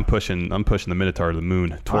 Oh man, I'm pushing the Minotaur to the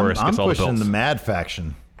moon. Taurus I'm gets all the pushing belts. the Mad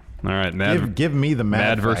faction. All right, Mad. Give me the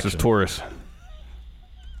Mad versus faction. Taurus.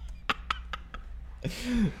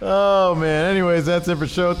 Oh man. Anyways, that's it for the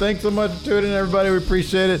show. Thanks so much for tuning in, everybody. We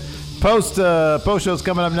appreciate it. Post show's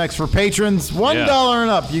coming up next for patrons. $1 and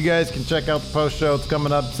up. You guys can check out the post show. It's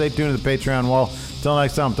coming up. Stay tuned to the Patreon wall. Until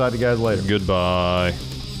next time, talk to you guys later. Goodbye.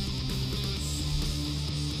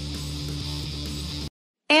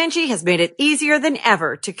 Angie has made it easier than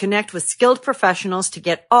ever to connect with skilled professionals to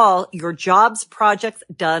get all your jobs projects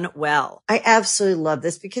done well. I absolutely love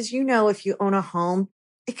this because, if you own a home,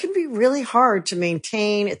 it can be really hard to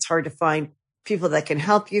maintain. It's hard to find people that can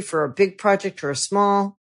help you for a big project or a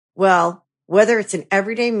small. Well, whether it's in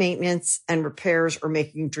everyday maintenance and repairs or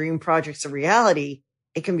making dream projects a reality,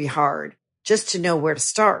 it can be hard just to know where to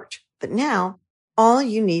start. But now, all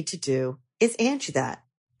you need to do is Angie that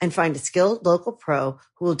and find a skilled local pro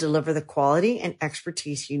who will deliver the quality and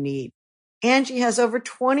expertise you need. Angie has over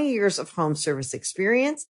 20 years of home service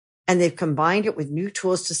experience, and they've combined it with new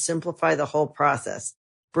tools to simplify the whole process.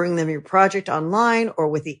 Bring them your project online or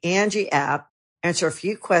with the Angie app. Answer a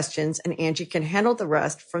few questions, and Angie can handle the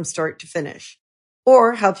rest from start to finish.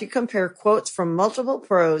 Or help you compare quotes from multiple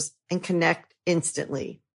pros and connect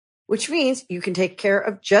instantly. Which means you can take care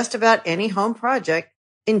of just about any home project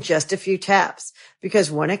in just a few taps. Because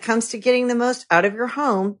when it comes to getting the most out of your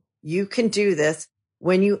home, you can do this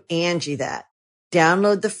when you Angie that.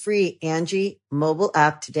 Download the free Angie mobile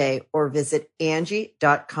app today or visit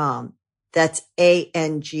Angie.com. That's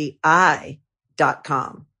ANGI.com.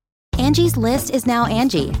 Angie's List is now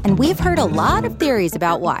Angie, and we've heard a lot of theories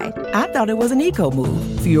about why. I thought it was an eco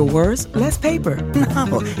move. Fewer words, less paper.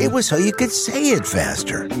 No, it was so you could say it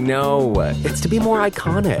faster. No, it's to be more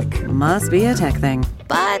iconic. Must be a tech thing.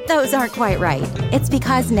 But those aren't quite right. It's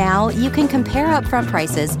because now you can compare upfront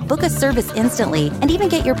prices, book a service instantly, and even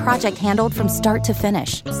get your project handled from start to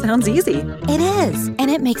finish. Sounds easy. It is, and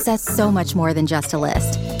it makes us so much more than just a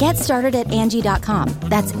list. Get started at Angie.com.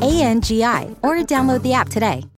 That's ANGI, or download the app today.